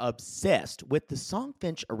 we are obsessed with the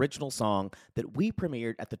Songfinch original song that we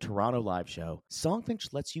premiered at the Toronto Live Show.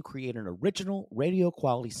 Songfinch lets you create an original radio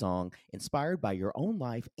quality song inspired by your own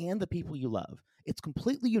life and the people you love. It's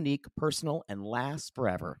completely unique, personal, and lasts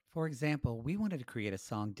forever. For example, we wanted to create a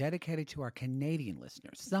song dedicated to our Canadian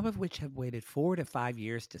listeners, some of which have waited 4 to 5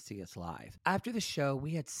 years to see us live. After the show,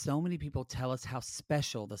 we had so many people tell us how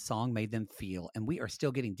special the song made them feel, and we are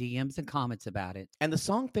still getting DMs and comments about it. And the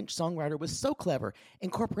Songfinch songwriter was so clever,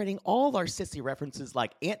 incorporating all our sissy references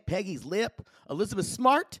like Aunt Peggy's Lip, Elizabeth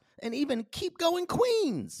Smart, and even Keep Going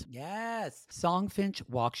Queens. Yes. Songfinch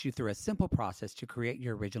walks you through a simple process to create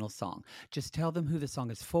your original song. Just tell them who the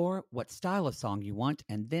song is for, what style of song you want,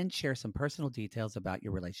 and then share some personal details about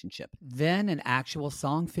your relationship. Then an actual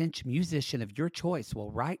Songfinch musician of your choice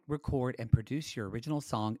will write, record, and produce your original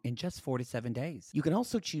song in just 4 to 7 days. You can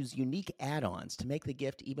also choose unique add-ons to make the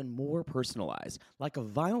gift even more personalized, like a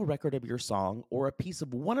vinyl record of your song or a piece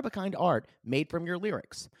of one-of-a-kind art made from your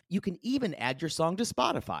lyrics. You can even add your song to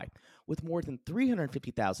Spotify. With more than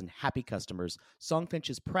 350,000 happy customers, Songfinch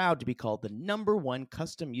is proud to be called the #1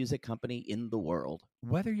 custom music company in the world.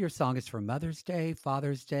 Whether your song is for Mother's Day,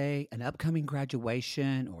 Father's Day, an upcoming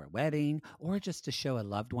graduation, or a wedding, or just to show a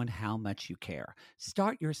loved one how much you care,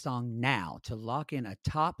 start your song now to lock in a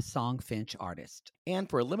top Songfinch artist. And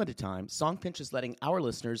for a limited time, Songfinch is letting our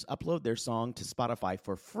listeners upload their song to Spotify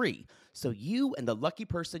for free, so you and the lucky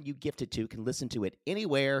person you gift it to can listen to it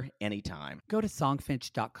anywhere, anytime. Go to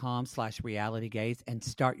songfinch.com/realitygaze and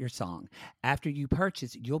start your song. After you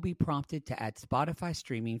purchase, you'll be prompted to add Spotify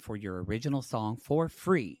streaming for your original song for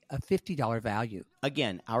free, a $50 value.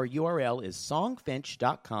 Again, our URL is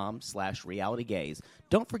songfinch.com/realitygaze.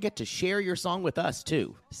 Don't forget to share your song with us,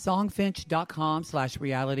 too.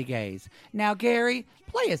 Songfinch.com/realitygaze. Now, Gary,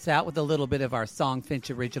 play us out with a little bit of our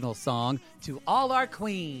Songfinch original song, To All Our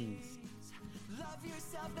Queens. Love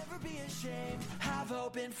yourself, never be ashamed. Have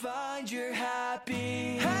hope and find your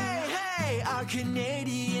happy. Hey, hey, our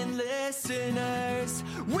Canadian listeners.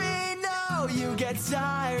 We know you get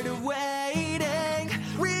tired of waiting.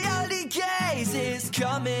 Reality Gaze is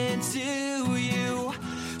coming to you.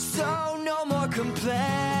 So no more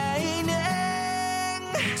complaining.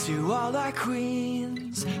 To all our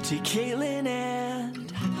queens, to Caitlin and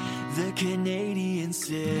the Canadian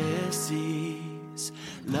sissies.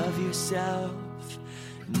 Love yourself,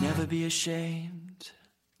 never be ashamed.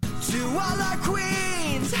 To all our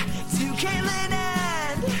queens, to Caitlin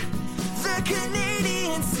and the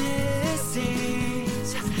Canadian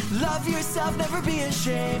sissies. Love yourself, never be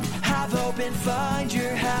ashamed. Have hope and find your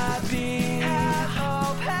happy. Have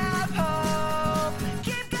hope, have hope.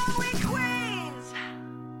 Keep going, Queens.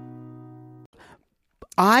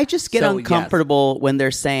 I just get So, uncomfortable when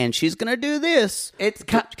they're saying she's going to do this. It's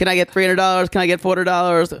Can I get $300? Can I get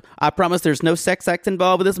 $400? I promise there's no sex act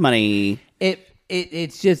involved with this money.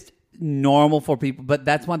 It's just normal for people, but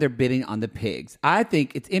that's why they're bidding on the pigs. I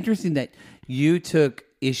think it's interesting that you took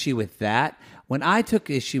issue with that. When I took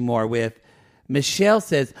issue more with Michelle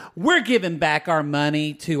says we're giving back our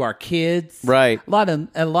money to our kids. Right.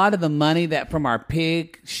 A lot of the money that from our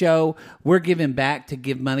pig show we're giving back to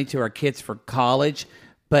give money to our kids for college.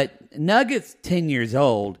 But Nugget's 10 years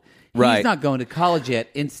old. Right. He's not going to college yet.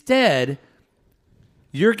 Instead,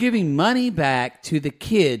 you're giving money back to the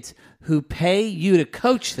kids who pay you to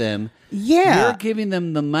coach them. Yeah. You're giving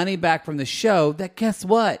them the money back from the show that, guess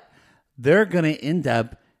what? They're going to end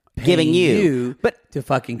up paying Giving you. But to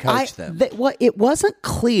fucking coach them. It wasn't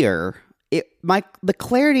clear. The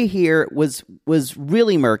clarity here was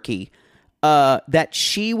really murky. That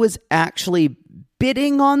she was actually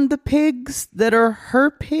bidding on the pigs that are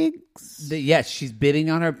her pigs. Yes, she's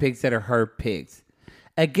bidding on her pigs that are her pigs.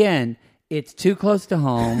 Again, it's too close to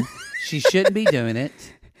home. She shouldn't be doing it.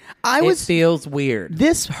 It feels weird.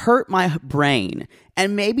 This hurt my brain.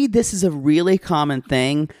 And maybe this is a really common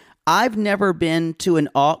thing. I've never been to an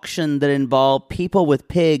auction that involved people with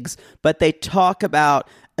pigs, but they talk about,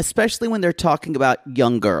 especially when they're talking about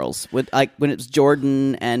young girls, with like when it was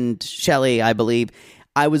Jordan and Shelley, I believe,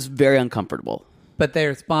 I was very uncomfortable. But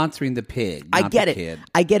they're sponsoring the pig. I not get the it. Kid.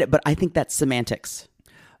 I get it, but I think that's semantics.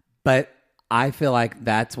 But I feel like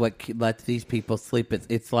that's what lets these people sleep.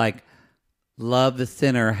 It's like love the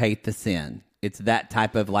sinner, hate the sin. It's that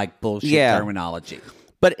type of like bullshit terminology.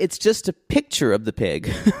 But it's just a picture of the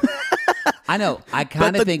pig. I know. I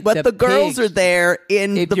kind of think but the girls are there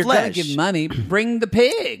in the if you're flesh. going to give money, bring the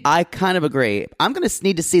pig. I kind of agree. I'm going to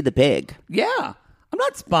need to see the pig. Yeah. I'm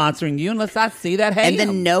not sponsoring you unless I see that ham. And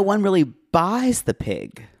then no one really buys the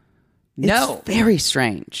pig. No. It's very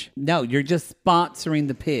strange. No, you're just sponsoring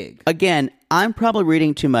the pig. Again, I'm probably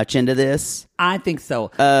reading too much into this. I think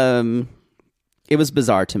so. It was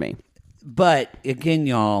bizarre to me. But again,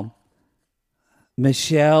 y'all,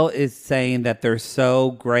 Michelle is saying that they're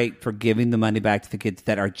so great for giving the money back to the kids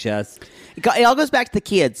that are just... It all goes back to the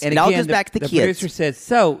kids. And it all again, goes back to the kids. The producer says,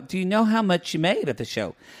 so, do you know how much you made at the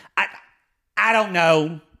show? I don't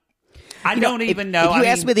know. I don't even know. If you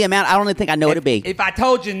ask me the amount, I don't even think I know what it'd be. If I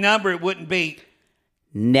told you a number, it wouldn't be...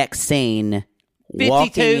 Next scene, 52.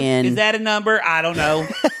 walking in. Is that a number? I don't know.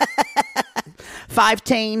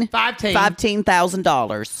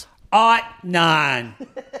 $15,000. Ought 9.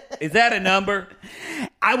 Is that a number?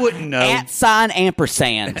 I wouldn't know.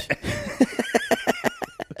 @ampersand.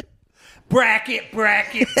 Bracket.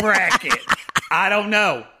 I don't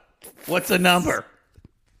know. What's a number?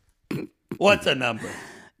 What's a number?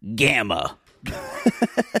 Gamma.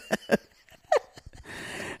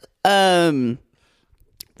 The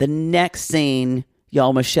next scene,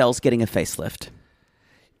 y'all, Michelle's getting a facelift.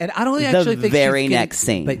 And I don't actually think very she's getting, next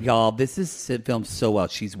scene. But y'all, this is filmed so well.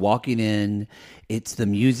 She's walking in. The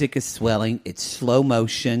music is swelling. It's slow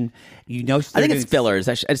motion. You know, I think it's fillers.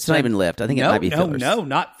 It's not even lift. I think it might be fillers.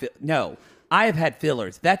 No. I have had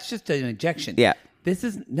fillers. That's just an injection. Yeah.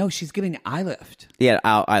 She's getting eye lift. Yeah,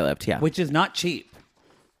 eye lift. Yeah, which is not cheap.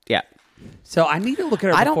 Yeah. So I need to look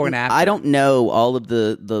at her before and after. I don't know all of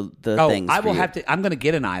the things. I will have to. I'm going to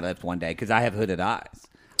get an eye lift one day because I have hooded eyes.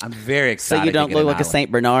 I'm very excited. So you don't look like a Saint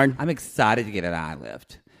Bernard? I'm excited to get an eye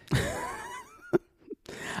lift.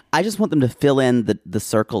 I just want them to fill in the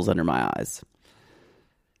circles under my eyes.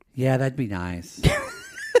 Yeah, that'd be nice.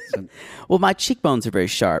 Well, my cheekbones are very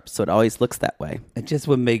sharp, so it always looks that way. It just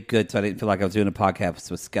would make good, so I didn't feel like I was doing a podcast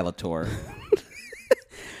with Skeletor.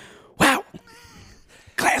 Wow.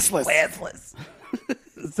 Classless.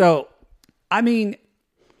 So, I mean,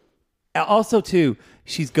 also, too,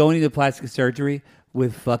 she's going into plastic surgery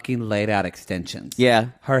with fucking laid out extensions. Yeah.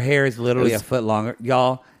 Her hair is literally a foot longer.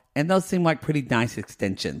 Y'all, and those seem like pretty nice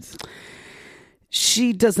extensions.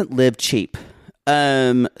 She doesn't live cheap.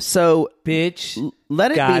 So bitch,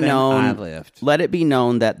 let it be known. Let it be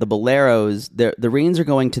known that the Boleros, the Reens are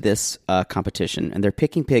going to this competition, and they're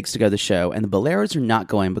picking pigs to go to the show, and the Boleros are not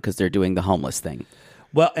going because they're doing the homeless thing.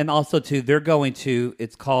 Well, and also too, they're going to.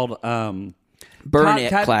 It's called Burn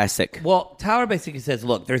It classic. Well, Tyler basically says,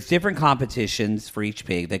 look, there's different competitions for each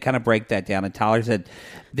pig. They kind of break that down. And Tyler said,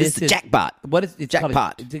 This is jackpot. What is it's called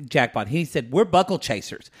Jackpot. Jackpot. He said, we're buckle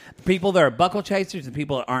chasers. People that are buckle chasers and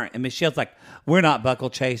people that aren't. And Michelle's like, we're not buckle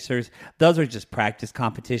chasers. Those are just practice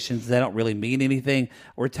competitions. They don't really mean anything.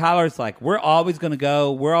 Where Tyler's like, we're always going to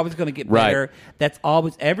go. We're always going to get better. Right. That's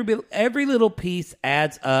always, every little piece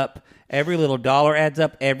adds up. Every little dollar adds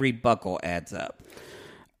up. Every buckle adds up.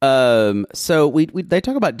 So they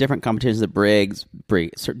talk about different competitions of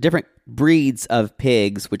different breeds of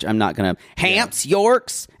pigs, which I'm not going to Hamps,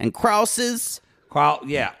 Yorks, and Crosses.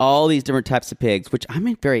 Yeah, all these different types of pigs, which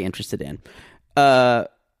I'm very interested in.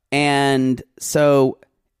 And so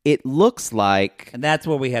it looks like, and that's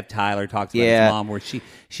where we have Tyler talks about his mom, where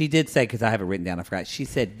she did say, because I have it written down, I forgot. She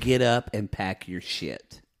said, "Get up and pack your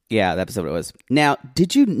shit." Yeah, that's what it was. Now,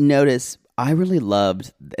 did you notice? I really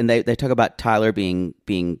loved, and they talk about Tyler being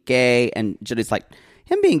gay, and Jody's like,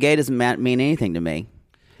 him being gay doesn't mean anything to me.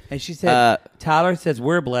 And she said, Tyler says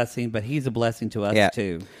we're a blessing, but he's a blessing to us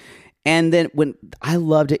too. And then when I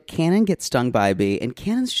loved it, Cannon gets stung by a bee, and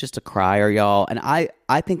Cannon's just a crier, y'all. And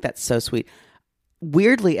I think that's so sweet.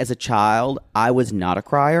 Weirdly, as a child, I was not a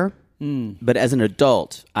crier, but as an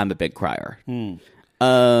adult, I'm a big crier.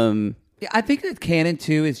 Yeah, I think that Cannon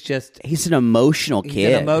too is just he's an emotional kid. He's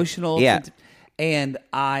an emotional, yeah. And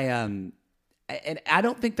I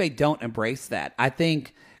don't think they don't embrace that. I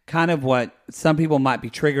think kind of what some people might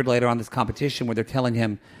be triggered later on this competition where they're telling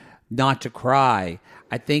him not to cry.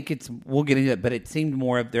 I think we'll get into it, but it seemed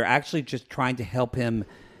more of they're actually just trying to help him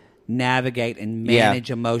navigate and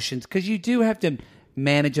manage emotions, because you do have to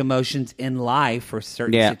manage emotions in life for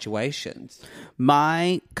certain situations.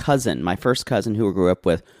 My first cousin who I grew up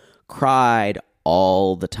with, cried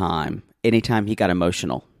all the time anytime he got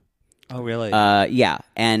emotional. Oh, really? Yeah.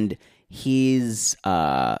 And his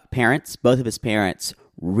parents, both of his parents,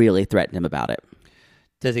 really threatened him about it.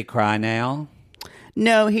 Does he cry now?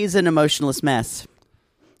 No, he's an emotionless mess.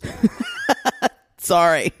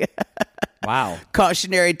 Sorry. Wow.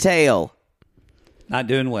 Cautionary tale. Not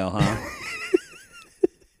doing well, huh?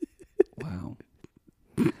 Wow.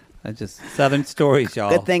 That's just Southern stories,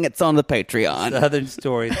 y'all. Good thing it's on the Patreon. Southern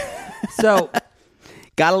stories. So,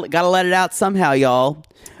 gotta let it out somehow, y'all.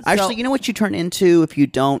 Actually, you know what you turn into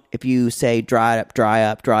if you say dry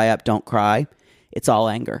up, don't cry? It's all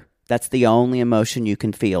anger. That's the only emotion you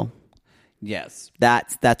can feel. Yes.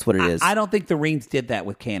 That's what it is. I don't think the Reens did that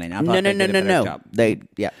with Cannon. I thought No. they did a better job.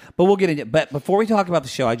 But we'll get into it. But before we talk about the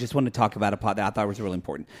show, I just want to talk about a part that I thought was really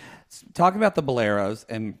important. Talking about the Boleros,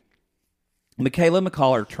 and Michaela and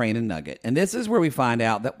McCall are training Nugget. And this is where we find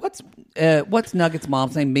out that what's Nugget's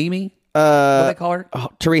mom's name? Mimi? What do they call her?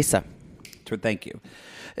 Teresa. Thank you.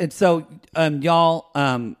 And so,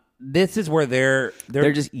 y'all, this is where they're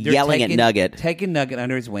just yelling at Nugget. Taking Nugget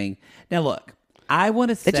under his wing. Now, look, I want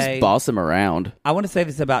to say... They just boss him around. I want to say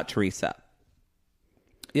this about Teresa.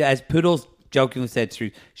 Yeah, as Poodles jokingly said,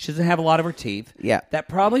 she doesn't have a lot of her teeth. Yeah. That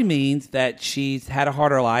probably means that she's had a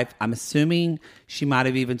harder life. I'm assuming she might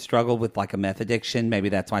have even struggled with like a meth addiction. Maybe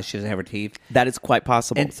that's why she doesn't have her teeth. That is quite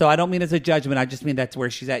possible. And so I don't mean as a judgment. I just mean that's where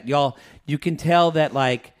she's at. Y'all, you can tell that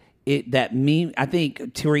like... I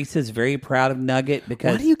think Teresa's very proud of Nugget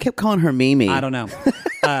because... Why do you keep calling her Mimi? I don't know.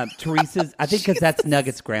 Teresa's... I think because that's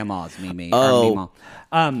Nugget's grandma's Mimi. Oh.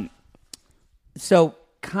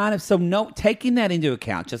 Taking that into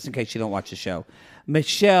account, just in case you don't watch the show,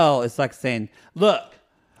 Michelle is like saying, look,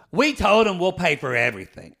 we told him we'll pay for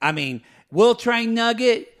everything. I mean, we'll train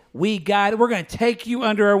Nugget. We got it. We're going to take you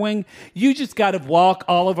under our wing. You just got to walk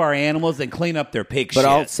all of our animals and clean up their pig shit. But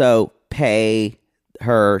also pay...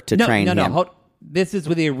 her to train him. No. This is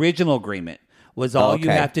with the original agreement. Was all you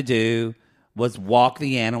have to do was walk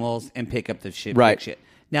the animals and pick up the shit. Right. Shit.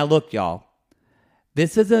 Now look, y'all.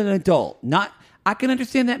 This is an adult. I can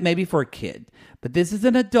understand that maybe for a kid, but this is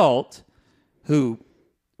an adult who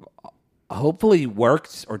hopefully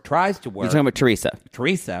works or tries to work. You're talking about Teresa.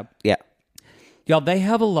 Teresa. Yeah. Y'all, they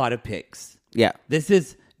have a lot of pigs. Yeah. This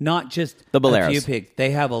is not just the Boleros. A few pigs. They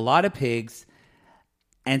have a lot of pigs.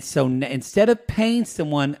 And so instead of paying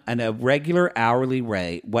someone a regular hourly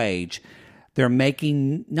wage, they're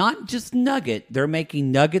making not just Nugget, they're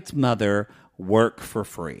making Nugget's mother work for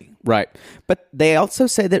free. Right. But they also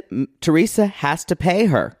say that Teresa has to pay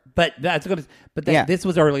her. But this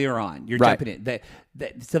was earlier on. You're jumping in.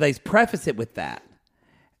 So they preface it with that.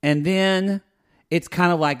 And then it's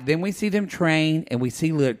kind of like, then we see them train and we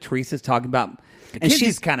see Teresa's talking about, and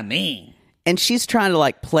she's kind of mean. And she's trying to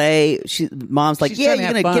like play. Mom's like, yeah, you're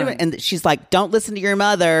gonna get him. And she's like, don't listen to your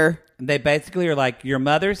mother. And they basically are like, your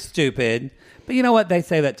mother's stupid, But you know what? They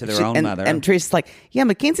say that to their own mother. And Teresa's like, yeah,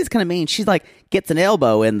 Mackenzie's kind of mean. She's like, gets an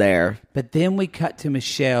elbow in there. But then we cut to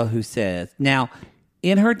Michelle, who says, now,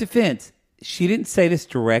 in her defense, she didn't say this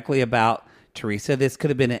directly about Teresa. This could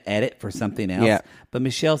have been an edit for something else. Yeah. But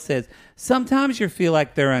Michelle says, sometimes you feel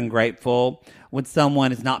like they're ungrateful when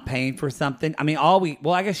someone is not paying for something. I mean,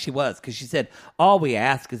 I guess she was, because she said, all we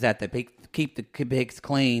ask is that they keep the pigs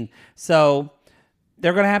clean. So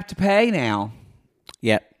they're going to have to pay now.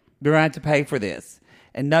 Yep. They're going to have to pay for this.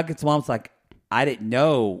 And Nugget's mom's like, I didn't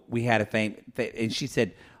know we had a fame. And she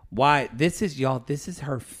said, why? This is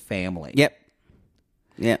her family. Yep.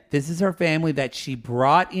 Yeah. This is her family that she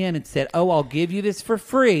brought in and said, oh, I'll give you this for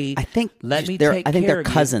free. I think take I think care they're of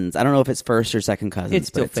you." cousins. I don't know if it's first or second cousins. It's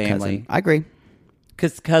still but family. cousin. I agree.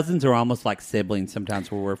 Because cousins are almost like siblings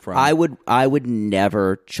sometimes where we're from. I would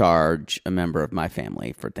never charge a member of my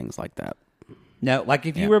family for things like that. No, like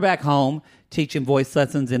if you were back home teaching voice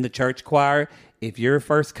lessons in the church choir, if your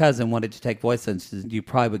first cousin wanted to take voice lessons, you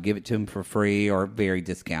probably would give it to him for free or very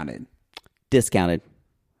discounted. Discounted.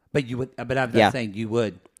 But you would. But I'm not saying you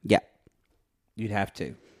would. Yeah. You'd have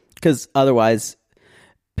to. Because otherwise,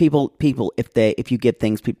 people, if you give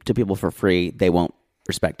things to people for free, they won't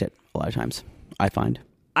respect it a lot of times, I find.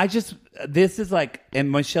 This is like,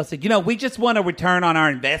 and Michelle said, we just want a return on our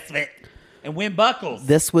investment and win buckles.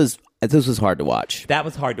 This was hard to watch. That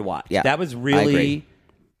was hard to watch. Yeah, that was I really agree.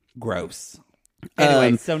 gross.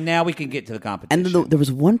 Anyway, so now we can get to the competition. And then there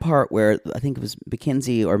was one part where I think it was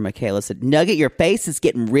Mackenzie or Michaela said, Nugget, your face is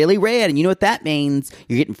getting really red. And you know what that means?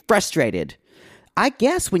 You're getting frustrated. I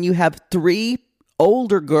guess when you have 3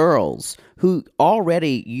 older girls who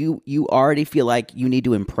already, you already feel like you need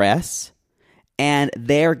to impress, and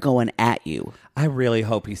they're going at you. I really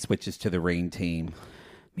hope he switches to the ring team.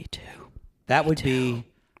 Me too. That would be.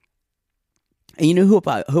 And you know who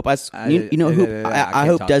I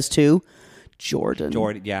hope does too?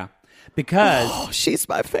 Jordan, yeah. Because she's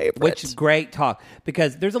my favorite. Which is great talk.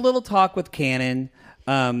 Because there's a little talk with Cannon.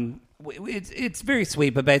 It's very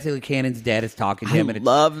sweet, but basically Cannon's dad is talking to him. I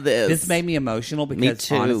love this. This made me emotional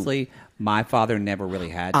because honestly, my father never really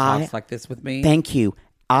had talks like this with me. Thank you.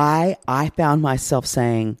 I found myself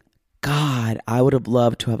saying, God, I would have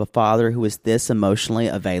loved to have a father who was this emotionally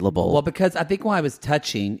available. Well, because I think why I was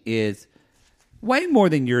touching is way more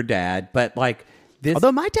than your dad, but like this.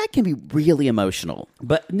 Although my dad can be really emotional.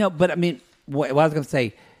 But I mean, what I was going to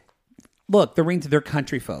say, look, they're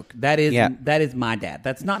country folk. That is my dad.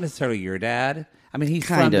 That's not necessarily your dad. I mean, he's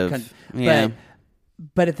kind from of, the country. yeah.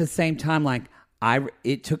 But at the same time, like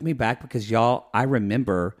it took me back because I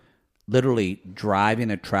remember literally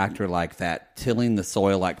driving a tractor like that, tilling the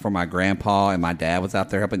soil like for my grandpa, and my dad was out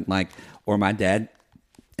there helping, or my dad,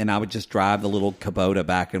 and I would just drive the little Kubota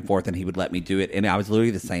back and forth, and he would let me do it. And I was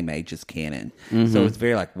literally the same age as Cannon. Mm-hmm. So it's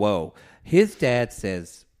very like, whoa. His dad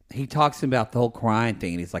says, he talks about the whole crying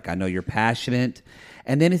thing. He's like, I know you're passionate.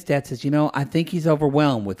 And then his dad says, I think he's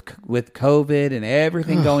overwhelmed with COVID and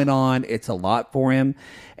everything going on. It's a lot for him.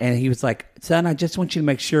 And he was like, son, I just want you to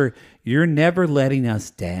make sure you're never letting us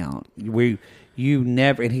down. You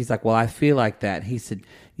never. And he's like, well, I feel like that. He said,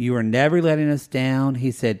 you are never letting us down.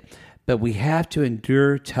 He said, but we have to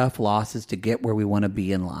endure tough losses to get where we want to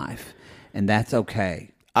be in life. And that's okay.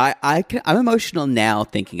 I'm emotional now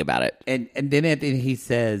thinking about it. And then he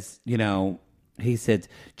says, he said,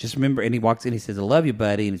 just remember, and he walks in, he says, I love you,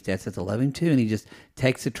 buddy. And his dad says, I love him too. And he just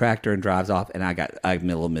takes the tractor and drives off. And I'm a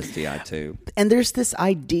little misty-eyed too. And there's this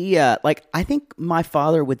idea, like, I think my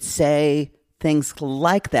father would say things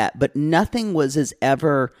like that, but nothing was as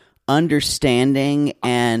ever understanding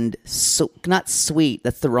and not sweet.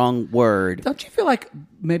 That's the wrong word. Don't you feel like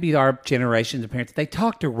maybe our generations of parents, they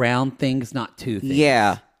talked around things, not to things?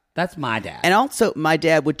 Yeah. That's my dad. And also, my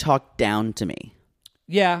dad would talk down to me.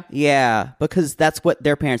 Yeah. Yeah, because that's what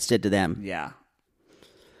their parents did to them. Yeah.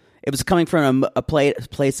 It was coming from a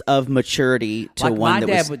place of maturity to like one that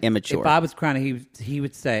was would, immature. If I was crying, he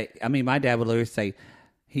would say, my dad would literally say,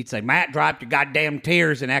 he'd say, Matt, drop your goddamn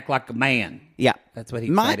tears and act like a man. Yeah. That's what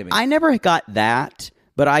he'd say to me. I never got that,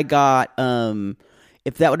 but I got,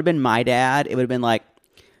 if that would have been my dad, it would have been like,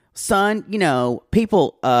 son,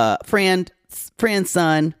 people, friend,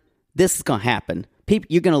 son, this is going to happen.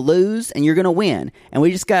 You're going to lose and you're going to win. And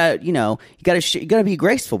we just got, you got to be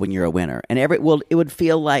graceful when you're a winner. And it would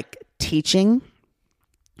feel like teaching,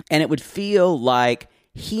 and it would feel like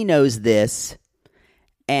he knows this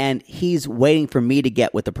and he's waiting for me to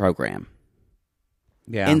get with the program.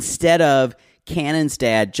 Yeah. Instead of Cannon's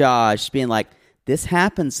dad, Josh, being like, this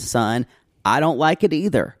happens, son. I don't like it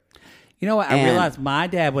either. You know what? I realized my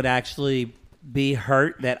dad would actually be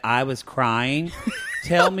hurt that I was crying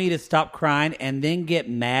tell me to stop crying, and then get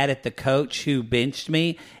mad at the coach who benched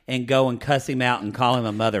me and go and cuss him out and call him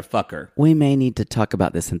a motherfucker. We may need to talk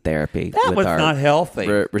about this in therapy. That with was our not healthy.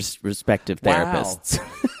 Respective Wow. therapists.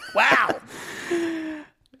 Wow.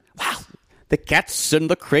 The cat's in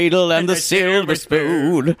the cradle and the silver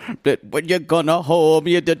spoon. But when you're gonna home,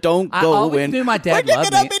 you don't I go always in. knew my dad When you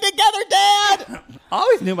loved gonna me. be together, Dad? I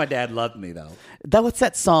always knew my dad loved me, though. What's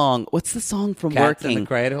that song? What's the song from Cats in Working? the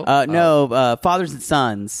Cradle? No, Fathers and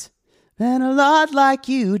Sons. And a lot like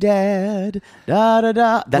you, Dad. Da da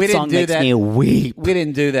da. That We didn't song do makes that. me weep. We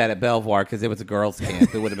didn't do that at Belvoir because it was a girls'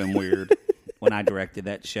 camp. It would have been weird when I directed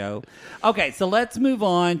that show. Okay, so let's move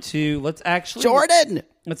on to Jordan.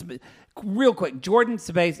 Let's real quick. Jordan's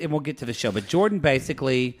base, and we'll get to the show. But Jordan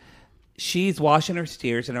basically, she's washing her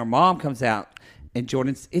steers, and her mom comes out. And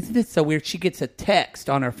Jordan's, isn't it so weird? She gets a text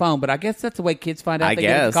on her phone, but I guess that's the way kids find out I they get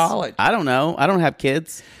guess. to college. I don't know. I don't have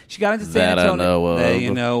kids. She got into San That I Antonio. know of. That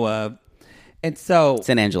you know of. And so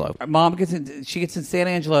San Angelo. her mom gets in. She gets in San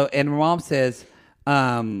Angelo, and her mom says,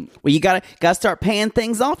 Well, you gotta start paying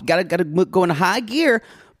things off. Gotta go into high gear.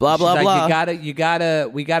 Blah blah she's like, blah. You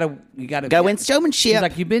gotta Gotta win showmanship. She's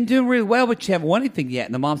like, you've been doing really well, but you haven't won anything yet.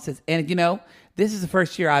 And the mom says, and this is the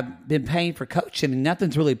first year I've been paying for coaching, and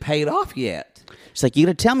nothing's really paid off yet. She's like, you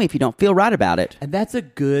gotta tell me if you don't feel right about it. And that's a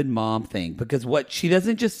good mom thing, because what she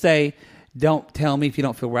doesn't just say, don't tell me if you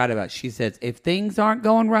don't feel right about it. She says, if things aren't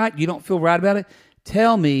going right, you don't feel right about it,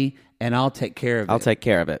 tell me and I'll take care of it. I'll take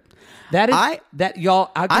care of it. That is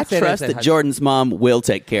y'all. I trust that Jordan's mom will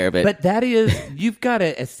take care of it. But that is, you've got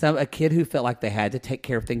a kid who felt like they had to take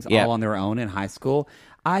care of things Yeah. all on their own in high school.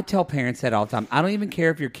 I tell parents that all the time. I don't even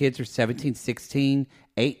care if your kids are 17, 16,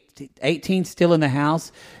 18 still in the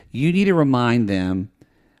house. You need to remind them,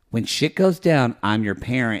 when shit goes down, I'm your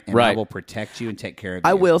parent, and I Right. will protect you and take care of you.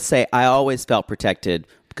 I will say I always felt protected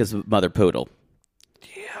because of Mother Poodle.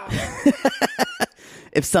 Yeah.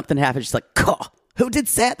 If something happened, she's like, who did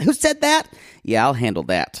that? Who said that? Yeah, I'll handle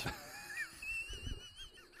that.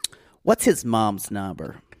 What's his mom's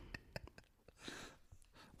number?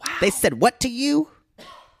 Wow. They said what to you?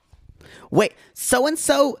 Wait,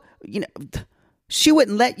 so-and-so, she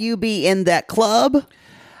wouldn't let you be in that club?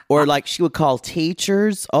 Or like she would call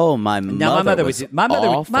teachers. Oh, my mother was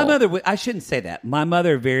awful. My mother. I shouldn't say that. My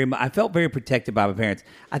mother I felt very protected by my parents.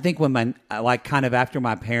 I think when kind of after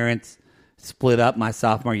my parents split up my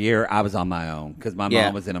sophomore year, I was on my own because my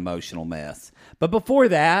mom was an emotional mess. But before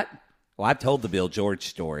that, I've told the Bill George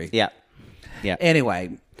story. Yeah.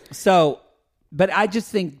 Anyway, but I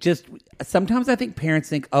just think sometimes I think parents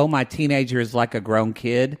think, oh, my teenager is like a grown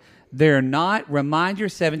kid. They're not. Remind your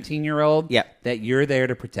 17-year-old that you're there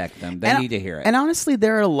to protect them. They need to hear it. And honestly,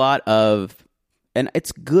 there are a lot of, and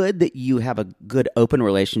it's good that you have a good open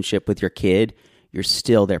relationship with your kid. You're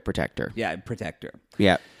still their protector. Yeah, protector.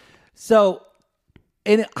 Yeah. So,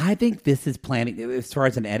 and I think this is planting, as far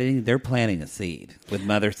as an editing, they're planting a seed with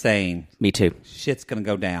mother saying, Me too. shit's going to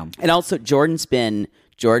go down. And also, Jordan has been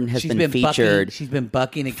featured. She's been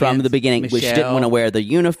bucking against from the beginning, Michelle. which didn't want to wear the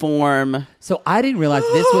uniform. So I didn't realize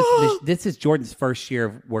this is Jordan's first year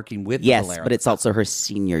of working with Yes, Valera. but it's also her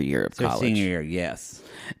senior year of her college. senior year, yes.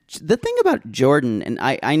 The thing about Jordan, and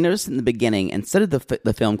I noticed in the beginning, instead of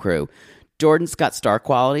the film crew, Jordan's got star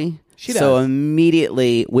quality. She So does.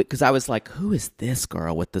 immediately, because I was like, who is this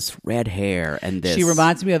girl with this red hair and this? She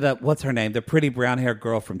reminds me of what's her name? The pretty brown-haired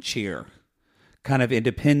girl from Cheer. Kind of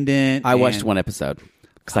independent. I watched and- one episode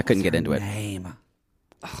because I couldn't get into it. Name.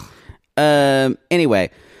 Anyway,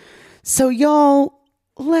 so y'all,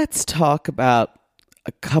 let's talk about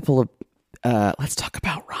a couple of. Let's talk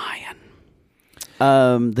about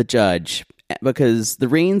Ryan, the judge, because the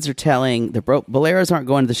Reens are telling the Boleros aren't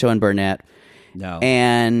going to the show in Burnett. No.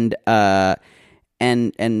 And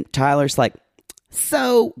Tyler's like,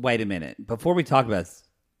 so Wait a minute. Before we talk about this,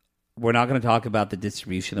 we're not going to talk about the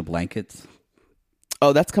distribution of blankets.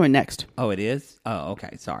 oh, that's coming next. Oh, it is? Oh,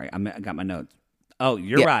 okay. Sorry. I got my notes. Oh,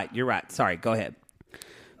 you're Yeah. right. You're right. Sorry. Go ahead.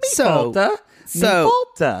 So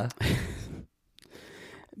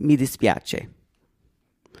mi dispiace.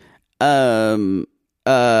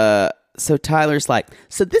 So Tyler's like,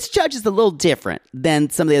 so this judge is a little different than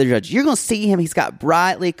some of the other judges. You're going to see him. He's got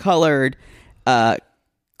brightly colored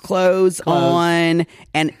clothes on.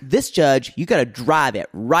 And this judge, you got to drive it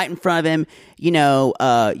right in front of him. You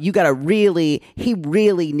got to he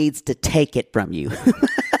really needs to take it from you.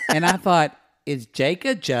 And I thought, is Jake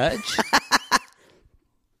a judge?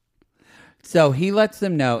 So he lets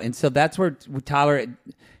them know. And so that's where Tyler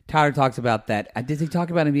talks about that. Did he talk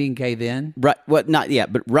about him being gay then? Right. Well, not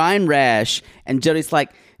yet, but Ryan Rash and Jody's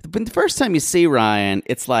like, when the first time you see Ryan,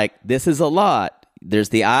 it's like, this is a lot. There's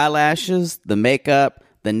the eyelashes, the makeup,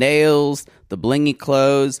 the nails, the blingy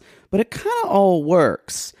clothes, but it kind of all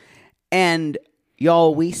works. And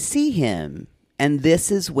y'all, we see him, and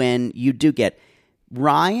this is when you do get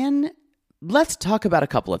Ryan. Let's talk about a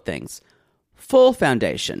couple of things. Full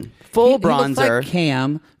foundation, full bronzer. He looks like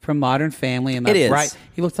Cam from Modern Family. Am I It is. right?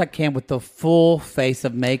 He looks like Cam with the full face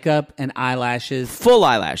of makeup and eyelashes. Full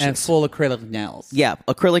eyelashes. And full acrylic nails. Yeah,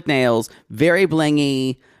 acrylic nails, very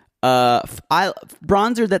blingy.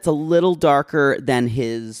 Bronzer that's a little darker than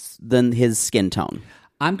his skin tone.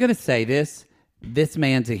 I'm going to say this. This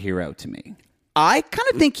man's a hero to me. I kind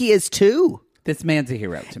of think he is too. This man's a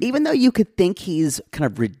hero to me. Even though you could think he's kind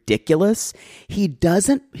of ridiculous, he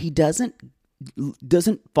doesn't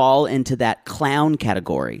fall into that clown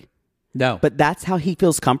category. No. But that's how he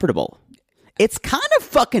feels comfortable. It's kind of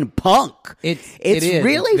fucking punk. It It's is.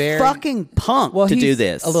 really It's very- fucking punk to he's do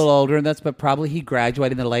this. a little older, and but probably he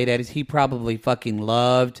graduated in the late 80s. He probably fucking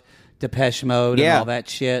loved Depeche Mode and Yeah. all that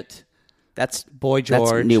shit. That's Boy George.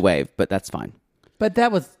 That's new wave, but that's fine. But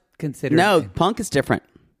that was considered... No, punk is different.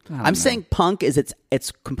 I'm know. saying punk is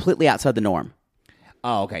it's completely outside the norm.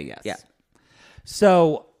 Oh, okay, yes. Yeah.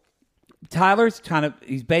 So Tyler's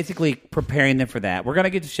he's basically preparing them for that. We're going to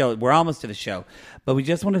get to the show. We're almost to the show. But we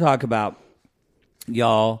just want to talk about,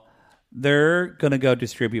 y'all, they're going to go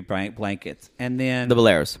distribute blankets. And then... The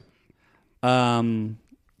Valerios.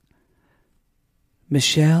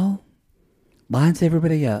 Michelle lines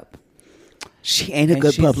everybody up. She ain't a And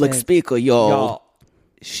good she public said, speaker, y'all.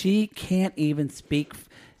 She can't even speak.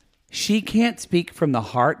 She can't speak from the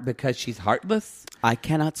heart because she's heartless. I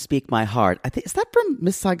cannot speak my heart. I think is that from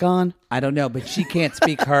Miss Saigon? I don't know, but she can't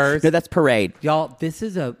speak hers. No, that's Parade. Y'all, this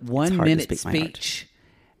is a 1 hard to minute speak my heart. speech,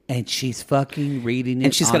 and she's fucking reading it.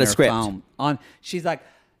 And she's on got a her script. phone. She's like,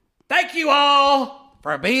 "Thank you all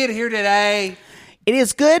for being here today. It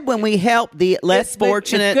is good when we help the less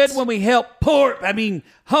fortunate. It's good when we help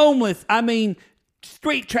homeless.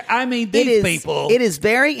 Street. These people. It is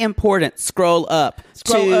very important. Scroll up.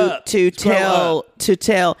 Scroll up. To Scroll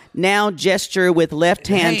tell. Now gesture with left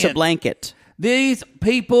hand to Hand. blanket. These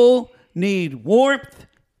people need warmth,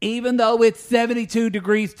 even though it's 72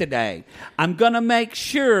 degrees today. I'm going to make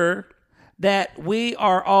sure that we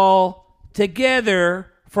are all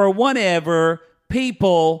together for whatever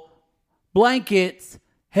people, blankets,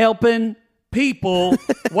 helping people.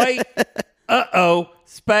 Wait.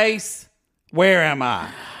 Space. Where am I?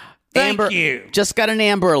 Thank Amber, you. Just got an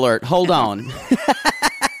Amber Alert. Hold on.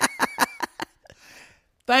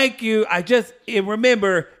 Thank you.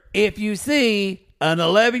 Remember, if you see an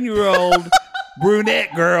 11-year-old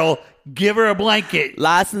brunette girl, give her a blanket.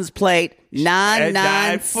 License plate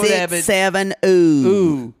 9967. Ooh.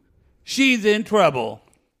 Ooh, she's in trouble.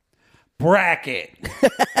 Bracket.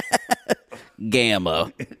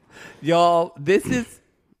 Gamma. Y'all, this is...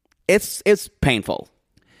 It's painful.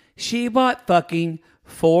 She bought fucking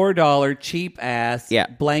 $4 cheap-ass Yeah.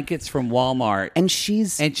 blankets from Walmart. And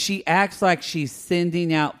she acts like she's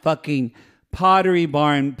sending out fucking Pottery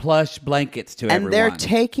Barn plush blankets to everyone. and they're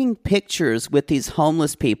taking pictures with these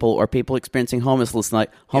homeless people or people experiencing homelessness.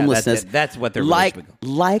 That's what they're like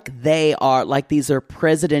these are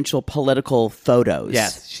presidential political photos.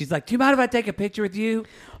 Yes. She's like, "Do you mind if I take a picture with you?"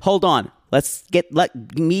 Hold on. Let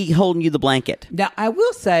me holding you the blanket. Now, I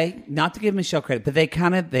will say, not to give Michelle credit, but they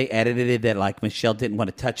edited it that like Michelle didn't want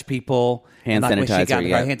to touch people. Hand and, like, when she sanitizer, got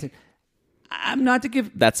yeah. her hand I'm not to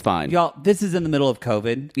give... That's fine. Y'all, this is in the middle of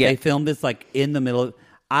COVID. Yeah. They filmed this like in the middle of...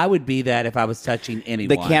 I would be that if I was touching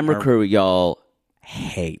anyone. The camera or- crew, y'all,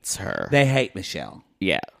 hates her. They hate Michelle.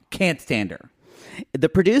 Yeah. Can't stand her. The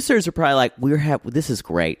producers are probably like, this is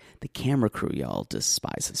great. The camera crew, y'all,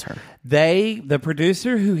 despises her. The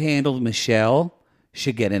producer who handled Michelle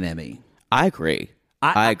should get an Emmy. I agree.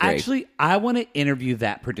 I agree. Actually, I want to interview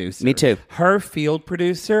that producer. Me too. Her field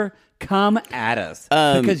producer, come at us.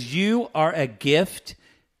 Because you are a gift,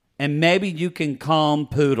 and maybe you can calm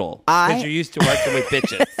Poodle. Because you're used to working with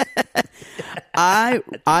bitches.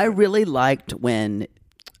 I really liked when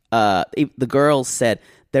the girls said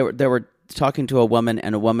they were talking to a woman,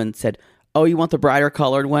 and a woman said, "Oh, you want the brighter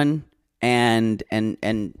colored one?" And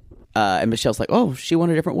Michelle's like, "Oh, she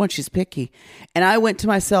wanted a different one. She's picky." And I went to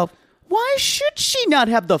myself, why should she not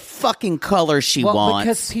have the fucking color she wants?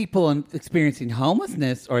 Because people experiencing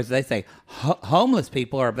homelessness, or as they say, homeless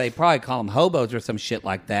people, or they probably call them hobos or some shit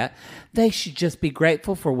like that, they should just be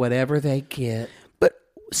grateful for whatever they get. But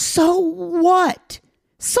so what?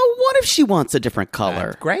 So what if she wants a different color?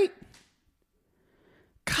 That's great.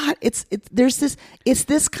 God, it's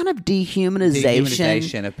this kind of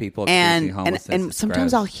dehumanization of people experiencing homelessness. And It's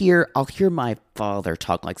sometimes gross. I'll hear my father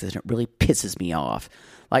talk like this, and it really pisses me off.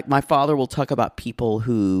 Like my father will talk about people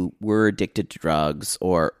who were addicted to drugs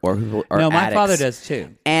or who are No, my addicts. father does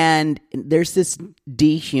too. And there's this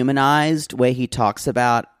dehumanized way he talks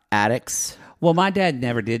about addicts. Well, my dad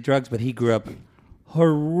never did drugs, but he grew up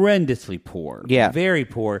horrendously poor. Yeah. Very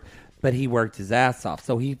poor, but he worked his ass off.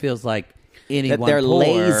 So he feels like anyone That they're poor,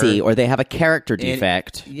 lazy or they have a character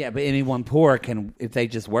defect. Yeah, but anyone poor can, if they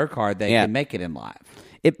just work hard, they Yeah. can make it in life.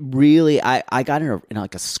 It really, I got in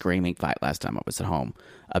like a screaming fight last time I was at home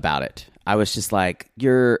about it. I was just like,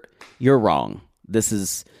 you're wrong.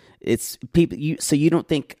 It's people. So you don't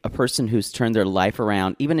think a person who's turned their life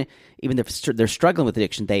around, even if they're struggling with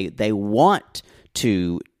addiction, they want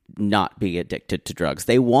to not be addicted to drugs.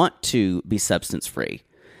 They want to be substance free,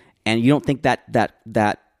 and you don't think that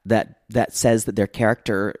says that their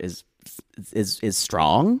character is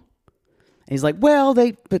strong. And he's like, well,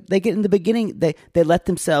 they get in the beginning, they let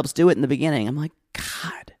themselves do it in the beginning. I'm like,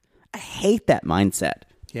 God, I hate that mindset.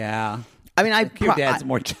 Yeah. I mean, Your dad's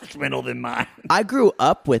more judgmental than mine. I grew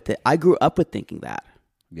up with it. I grew up with thinking that.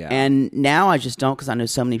 Yeah. And now I just don't, because I know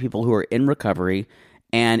so many people who are in recovery,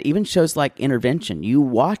 and even shows like Intervention, you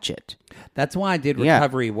watch it. That's why I did Yeah.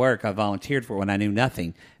 recovery work. I volunteered for it when I knew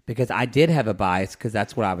nothing, because I did have a bias, because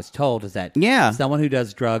that's what I was told, is that Yeah. someone who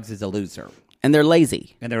does drugs is a loser And they're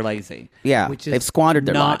lazy. and they're lazy. Yeah. Which is They've squandered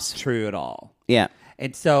their not lives. true at all. Yeah.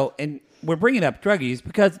 And so, and we're bringing up drug use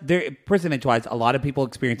because percentage-wise, a lot of people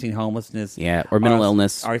experiencing homelessness, Yeah, or mental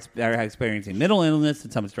illness. are experiencing mental illness,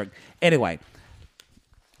 and some is drug. Anyway,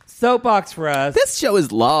 soapbox for us. This show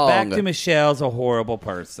is long. Back to Michelle's a horrible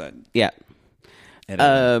person. Yeah.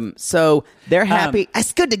 Anyway. So they're happy.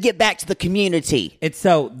 It's good to get back to the community. And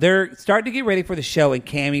so they're starting to get ready for the show, and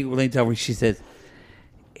Cammie leans over and she says,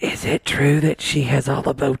 "Is it true that she has all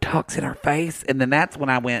the Botox in her face?" And then that's when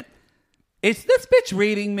I went, "Is this bitch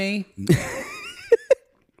reading me?"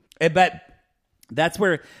 But that's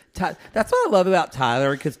where that's what I love about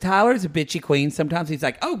Tyler, because Tyler's a bitchy queen. Sometimes he's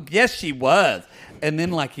like, "Oh yes, she was," and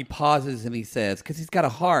then like he pauses and he says, because he's got a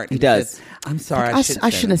heart. He and does. says, "I'm sorry, I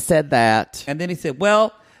shouldn't have said that. And then he said,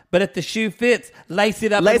 "Well, but if the shoe fits, lace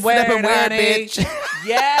it up Lace and wear it up and wear it, honey." bitch.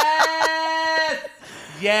 Yes,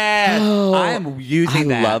 yes. I am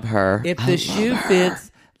using I that. love her. If I the love shoe her.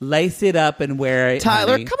 fits, lace it up and wear it.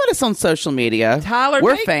 Tyler, honey. come at us on social media. Tyler,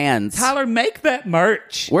 we're make- fans. Tyler, make that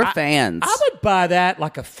merch. We're fans. I would buy that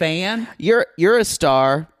like a fan. You're a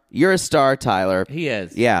star. You're a star, Tyler. He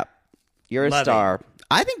is. Yeah. You're a Love star.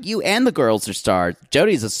 I think you and the girls are stars.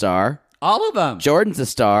 Jody's a star. All of them. Jordan's a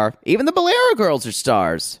star. Even the Bolero girls are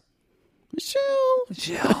stars.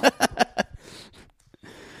 Michelle.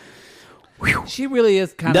 She really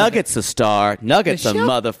is kind Nugget's a star. Nugget's Michelle-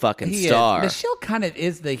 a motherfucking he star. Is. Michelle kind of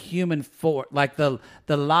is the human like the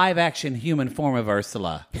live action human form of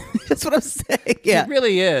Ursula. That's what I'm saying. Yeah. It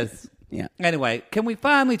really is. Yeah. Anyway, can we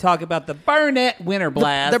finally talk about the Burnett Winter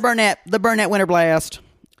Blast? The Burnett Winter Blast.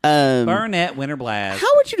 Burnett Winter Blast. How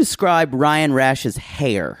would you describe Ryan Rash's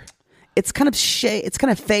hair? It's kind of it's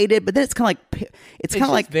kind of faded, but then it's kind of like it's kind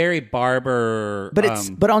of like very barber. but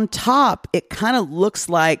but on top it kind of looks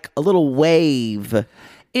like a little wave.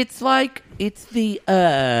 It's like it's the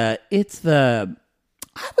I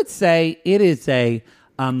would say it is a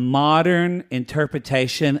modern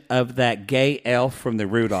interpretation of that gay elf from the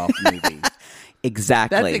Rudolph movie.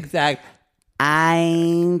 Exactly. That's exact.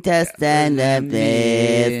 I'm just an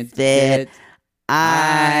misfit.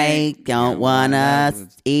 I don't wanna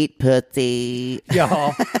eat pussy.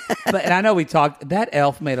 Y'all. And I know we talked. That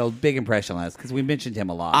elf made a big impression on us because we mentioned him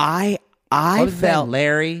a lot. I What was his felt name?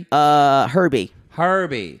 Larry. Herbie.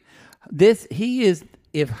 Herbie. He is.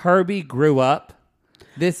 If Herbie grew up,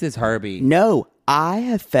 this is Herbie. No,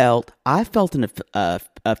 I felt an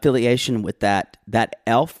affiliation with that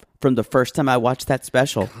elf from the first time I watched that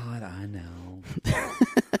special. God, I know.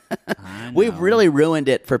 We've really ruined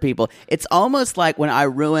it for people. It's almost like when I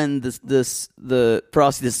ruined the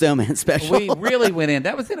Frosty the Snowman special. We really went in.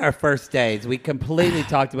 That was in our first days. We completely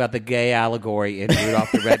talked about the gay allegory in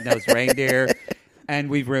Rudolph the Red-Nosed Reindeer, and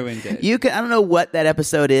we've ruined it. I don't know what that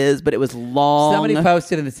episode is, but it was long. Somebody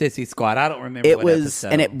posted in the Sissy Squad. I don't remember It what was,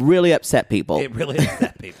 episode. and it really upset people. It really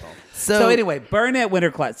upset people. So anyway, Burnett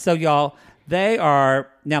Winter Class. So y'all, they are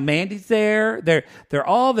now. Mandy's there. They're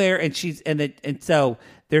all there, and so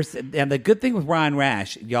there's the good thing with Ryan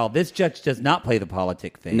Rash, y'all. This judge does not play the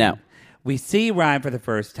politic thing. No. We see Ryan for the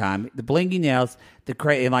first time. The blingy nails,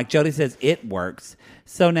 and like Jody says, it works.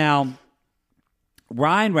 So now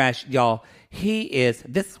Ryan Rash, y'all, this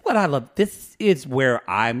is what I love. This is where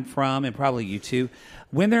I'm from, and probably you too.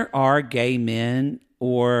 When there are gay men,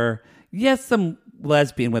 or yes, some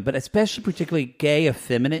lesbian women, but especially particularly gay,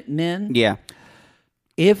 effeminate men. Yeah.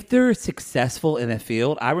 If they're successful in a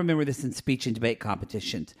field, I remember this in speech and debate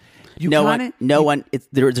competitions.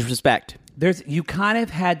 There's respect. You kind of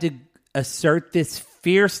had to assert this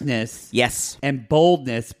fierceness, Yes. and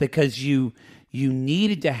boldness, because you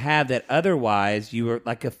needed to have that. Otherwise, you were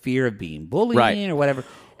like a fear of being bullied, Right. or whatever.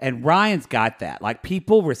 And Ryan's got that. Like,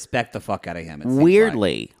 people respect the fuck out of him. it seems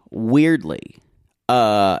Weirdly,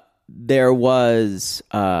 there was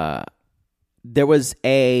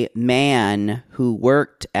a man who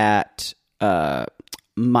worked at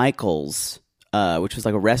Michael's, which was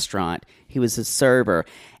like a restaurant. He was a server,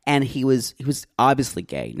 and he was obviously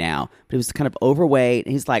gay now, but he was kind of overweight.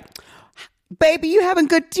 And he's like, "Baby, you having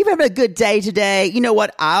a good day today? You know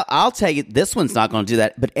what? I'll tell you, this one's not going to do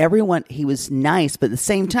that." But he was nice, but at the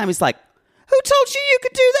same time, he's like, "Who told you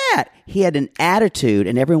could do that?" He had an attitude,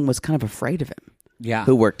 and everyone was kind of afraid of him. Yeah.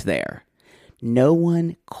 Who worked there. No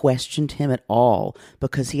one questioned him at all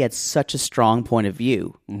because he had such a strong point of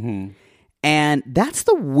view. Mm-hmm. And that's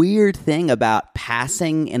the weird thing about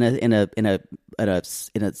passing in a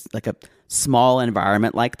like a small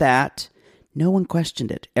environment like that. No one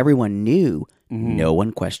questioned it. Everyone knew. Mm-hmm. No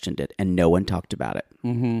one questioned it, and no one talked about it.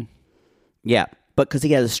 Mm-hmm. Yeah, but because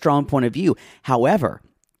he had a strong point of view. However,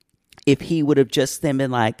 if he would have just then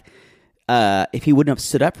been like, if he wouldn't have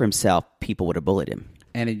stood up for himself, people would have bullied him.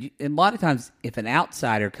 And a lot of times, if an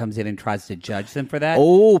outsider comes in and tries to judge them for that,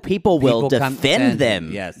 people will defend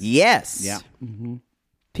them. Yes. Yeah. Mm-hmm.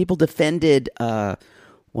 People defended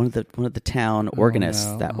one of the town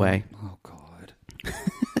organists that way. Oh God.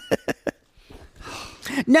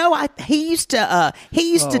 No, he used to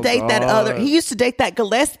date that other. He used to date that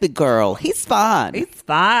Gillespie girl. He's fine. It's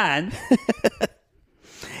fine.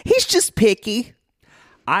 He's just picky.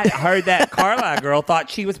 I heard that Carlisle girl thought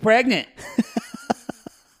she was pregnant.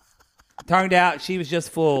 Turned out she was just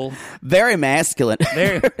full. Very masculine.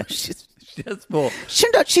 She's just full.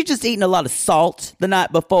 She just eating a lot of salt the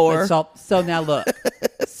night before. So now look.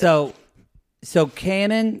 So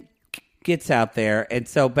Cannon gets out there, and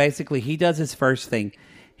so basically he does his first thing.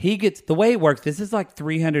 The way it works, this is like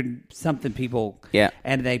 300 something people. Yeah.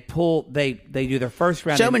 And they do their first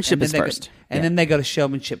round. Showmanship is first. Then they go to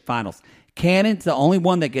showmanship finals. Cannon's the only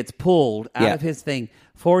one that gets pulled out of his thing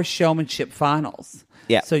for showmanship finals.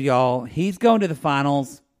 Yeah. So y'all, he's going to the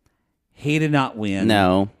finals. He did not win.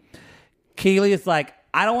 No. Keely is like,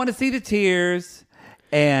 I don't want to see the tears.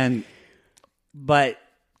 But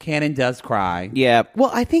Cannon does cry. Yeah.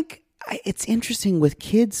 Well, I think it's interesting with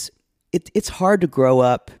kids. It's hard to grow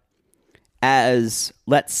up as,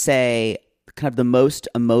 let's say, kind of the most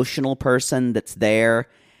emotional person that's there,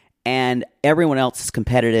 and everyone else is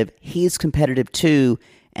competitive. He's competitive too.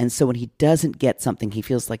 And so when he doesn't get something, he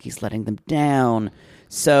feels like he's letting them down.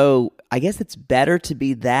 So I guess it's better to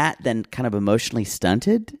be that than kind of emotionally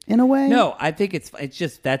stunted in a way. No, I think it's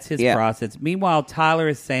just that's his process. Meanwhile, Tyler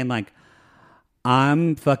is saying like,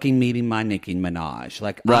 I'm fucking meeting my Nicki Minaj.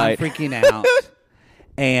 Like, right. I'm freaking out.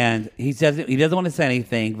 And he doesn't want to say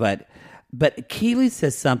anything, but Keely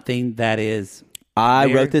says something that is...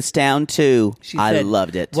 I wrote this down too. I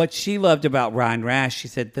loved it. What she loved about Ryan Rash, she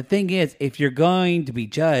said, the thing is, if you're going to be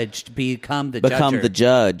judged, become the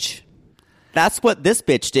judge. That's what this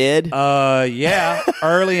bitch did. Yeah,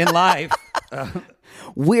 early in life.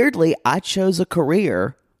 Weirdly, I chose a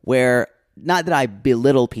career where, not that I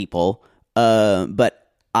belittle people, but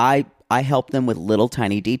I help them with little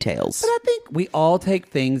tiny details. But I think we all take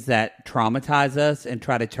things that traumatize us and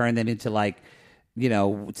try to turn them into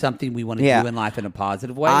something we want to do in life in a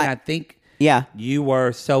positive way. And I think you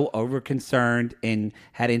were so over concerned and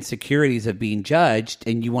had insecurities of being judged,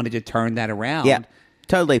 and you wanted to turn that around. Yeah,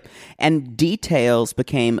 totally. And details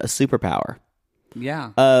became a superpower.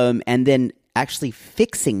 Yeah. And then actually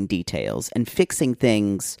fixing details and fixing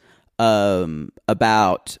things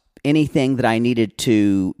about anything that I needed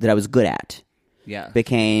to, that I was good at. Yeah.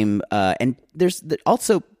 Became, and there's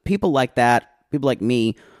also people like that, people like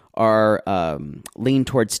me are lean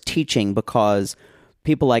towards teaching, because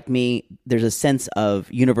people like me, there's a sense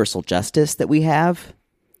of universal justice that we have,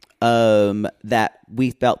 that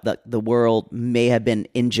we felt that the world may have been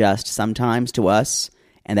unjust sometimes to us,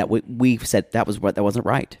 and that we said that wasn't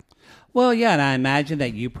right. Well, yeah, and I imagine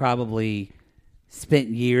that you probably spent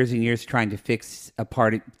years and years trying to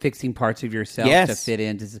fixing parts of yourself to fit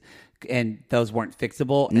in, and those weren't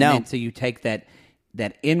fixable. And no. Then, so you take that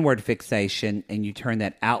inward fixation and you turn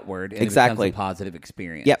that outward, and exactly. it becomes a positive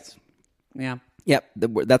experience. Yep. Yeah. Yep.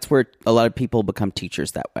 That's where a lot of people become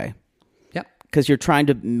teachers that way. Yep. Because you're trying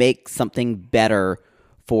to make something better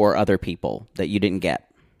for other people that you didn't get.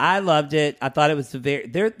 I loved it. I thought it was those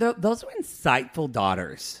were insightful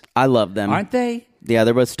daughters. I love them. Aren't they? Yeah,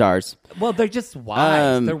 they're both stars. Well, they're just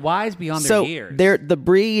wise. They're wise beyond their years. So the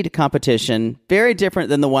breed competition, very different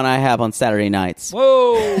than the one I have on Saturday nights.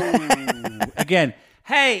 Whoa. Again,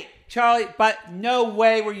 hey, Charlie, but no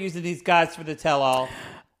way we're using these guys for the tell-all.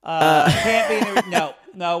 Can't be.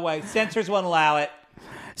 No way. Censors won't allow it.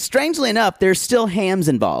 Strangely enough, there's still hams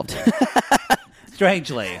involved.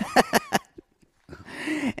 Strangely.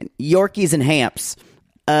 Yorkies and Hamps.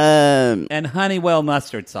 And Honeywell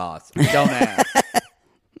mustard sauce. Don't ask.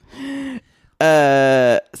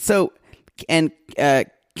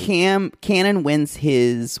 Cannon wins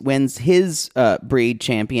his breed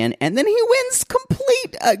champion, and then he wins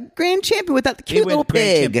complete grand champion without the cute little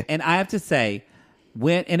pig. And I have to say,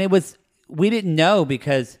 we didn't know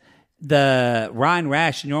because the Ryan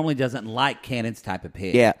Rash normally doesn't like Cannon's type of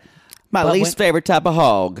pig. Yeah, my least favorite type of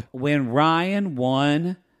hog. When Ryan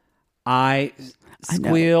won, I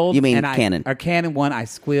squealed. You mean Cannon? Cannon? Cannon won. I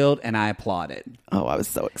squealed and I applauded. Oh, I was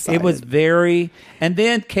so excited. It was and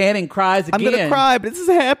then Cannon cries again. I'm going to cry, but this is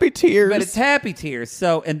happy tears. But it's happy tears.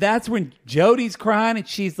 So, and that's when Jody's crying, and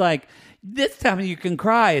she's like, "This time you can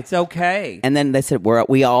cry. It's okay." And then they said,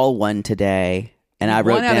 we all won today. And I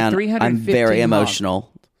wrote down, I'm very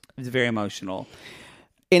emotional. It was very emotional.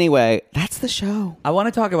 Anyway, that's the show. I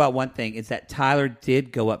want to talk about one thing. Is that Tyler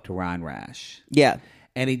did go up to Ryan Rash. Yeah.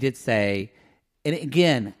 And he did say, and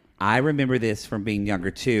again, I remember this from being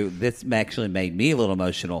younger too. This actually made me a little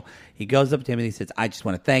emotional. He goes up to him and he says, "I just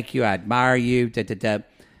want to thank you. I admire you. Da, da, da."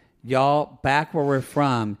 Y'all, back where we're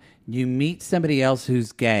from, you meet somebody else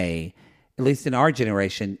who's gay, at least in our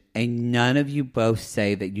generation, and none of you both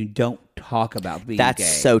say that you don't talk about being gay.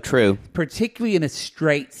 That's so true. Particularly in a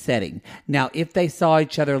straight setting. Now, if they saw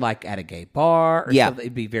each other like at a gay bar or something,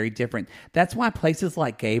 it'd be very different. That's why places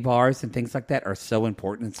like gay bars and things like that are so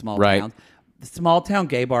important in small towns. The Small Town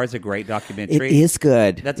Gay Bar is a great documentary. It is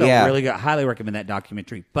good. That's a really good. I highly recommend that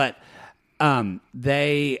documentary. But that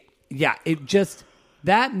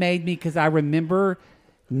made me, because I remember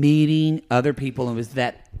meeting other people, and it was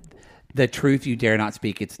that the truth you dare not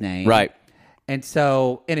speak its name. Right. And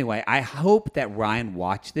so, anyway, I hope that Ryan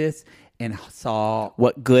watched this and saw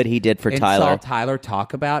what good he did for Tyler. Saw Tyler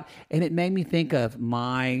talk about, and it made me think of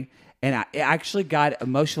and I actually got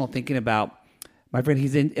emotional thinking about my friend.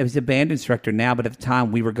 He's a band instructor now, but at the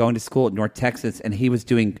time we were going to school at North Texas, and he was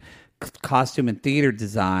doing costume and theater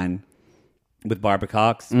design with Barbara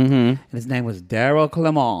Cox, and his name was Daryl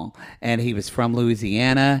Clement, and he was from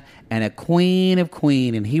Louisiana, and a queen of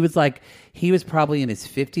Queen, and he was probably in his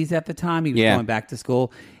 50s at the time. He was going back to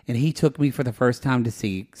school, and he took me for the first time to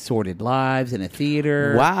see Sordid Lives in a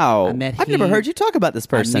theater. Wow. I've never heard you talk about this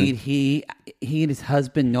person. He and his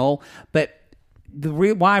husband, Noel. But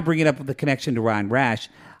why I bring it up with the connection to Ryan Rash,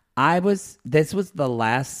 this was the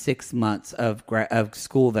last 6 months of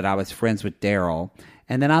school that I was friends with Daryl,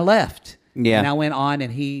 and then I left. Yeah. And I went on, and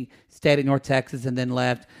he stayed at North Texas and then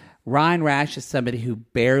left. Ryan Rash is somebody who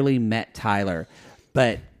barely met Tyler,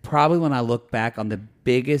 but probably when I look back on the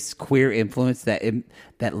biggest queer influence that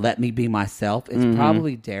let me be myself is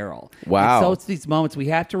probably Daryl. Wow. And so it's these moments we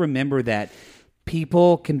have to remember that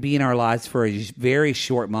people can be in our lives for a very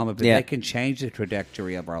short moment, but they can change the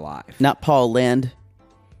trajectory of our life. Not Paul Lynde.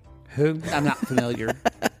 Who? I'm not familiar.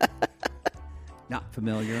 Not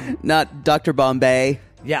familiar. Not Dr. Bombay.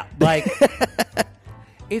 Yeah, like,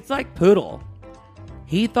 it's like Poodle.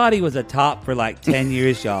 He thought he was a top for like 10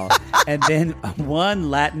 years, y'all. And then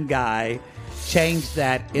one Latin guy changed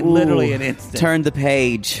that in literally an instant. Turned the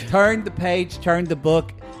page. Turned the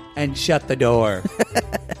book, and shut the door.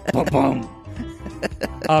 Boom, boom.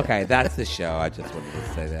 Okay, that's the show. I just wanted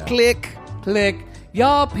to say that. Click.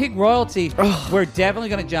 Y'all, pig royalty. We're definitely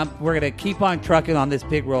going to jump. We're going to keep on trucking on this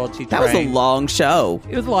pig royalty train. That was a long show.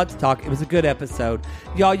 It was a lot to talk. It was a good episode.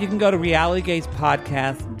 Y'all, you can go to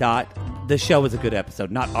realitygazepodcast.com. The show was a good episode,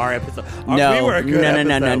 not our episode. No. We were a good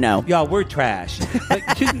episode. No. Y'all, we're trash.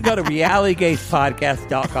 But you can go to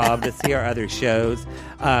realitygazepodcast.com to see our other shows.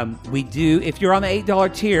 We do, if you're on the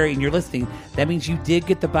 $8 tier and you're listening, that means you did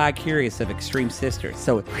get the Bi-Curious of Extreme Sisters.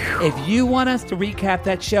 So if you want us to recap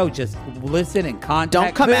that show, just listen and contact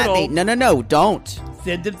Don't come Poodle. at me. No, don't.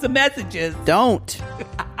 Send him some messages. Don't.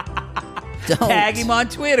 Tag him on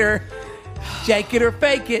Twitter. Shake it or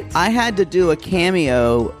fake it. I had to do a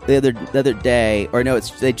cameo the other day, or no,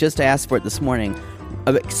 they just asked for it this morning,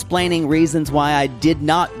 of explaining reasons why I did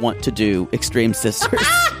not want to do Extreme Sisters.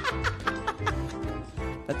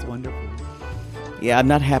 That's wonderful. Yeah, I'm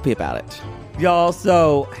not happy about it. Y'all,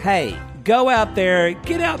 so, hey, go out there,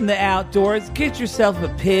 get out in the outdoors, get yourself a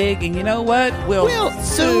pig, and you know what? We'll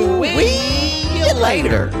sue you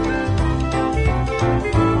later.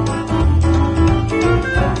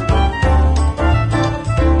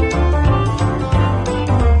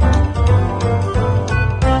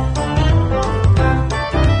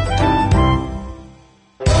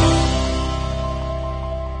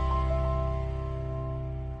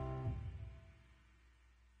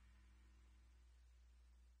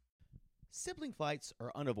 Sibling fights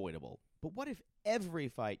are unavoidable, but what if every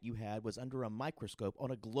fight you had was under a microscope on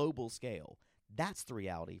a global scale? That's the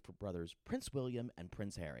reality for brothers Prince William and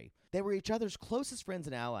Prince Harry. They were each other's closest friends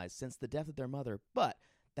and allies since the death of their mother, but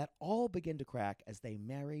that all began to crack as they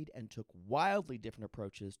married and took wildly different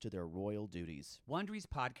approaches to their royal duties. Wondery's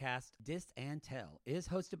podcast, Dis and Tell, is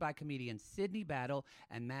hosted by comedians Sydney Battle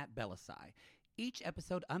and Matt Belisai. Each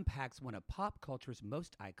episode unpacks one of pop culture's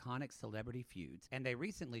most iconic celebrity feuds, and they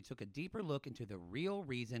recently took a deeper look into the real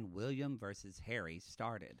reason William versus Harry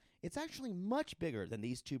started. It's actually much bigger than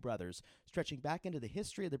these two brothers, stretching back into the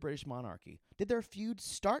history of the British monarchy. Did their feud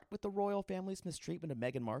start with the royal family's mistreatment of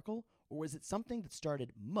Meghan Markle, or was it something that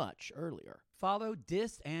started much earlier? Follow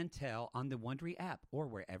Dis and Tell on the Wondery app or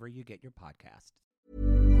wherever you get your podcasts.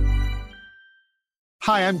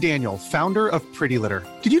 Hi, I'm Daniel, founder of Pretty Litter.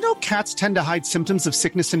 Did you know cats tend to hide symptoms of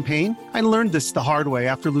sickness and pain? I learned this the hard way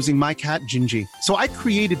after losing my cat, Gingy. So I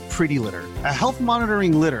created Pretty Litter, a health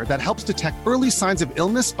monitoring litter that helps detect early signs of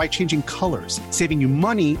illness by changing colors, saving you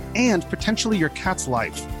money and potentially your cat's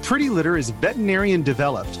life. Pretty Litter is veterinarian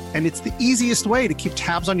developed, and it's the easiest way to keep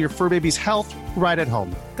tabs on your fur baby's health right at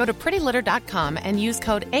home. Go to prettylitter.com and use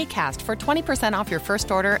code ACAST for 20% off your first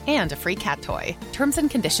order and a free cat toy. Terms and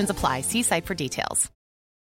conditions apply. See site for details.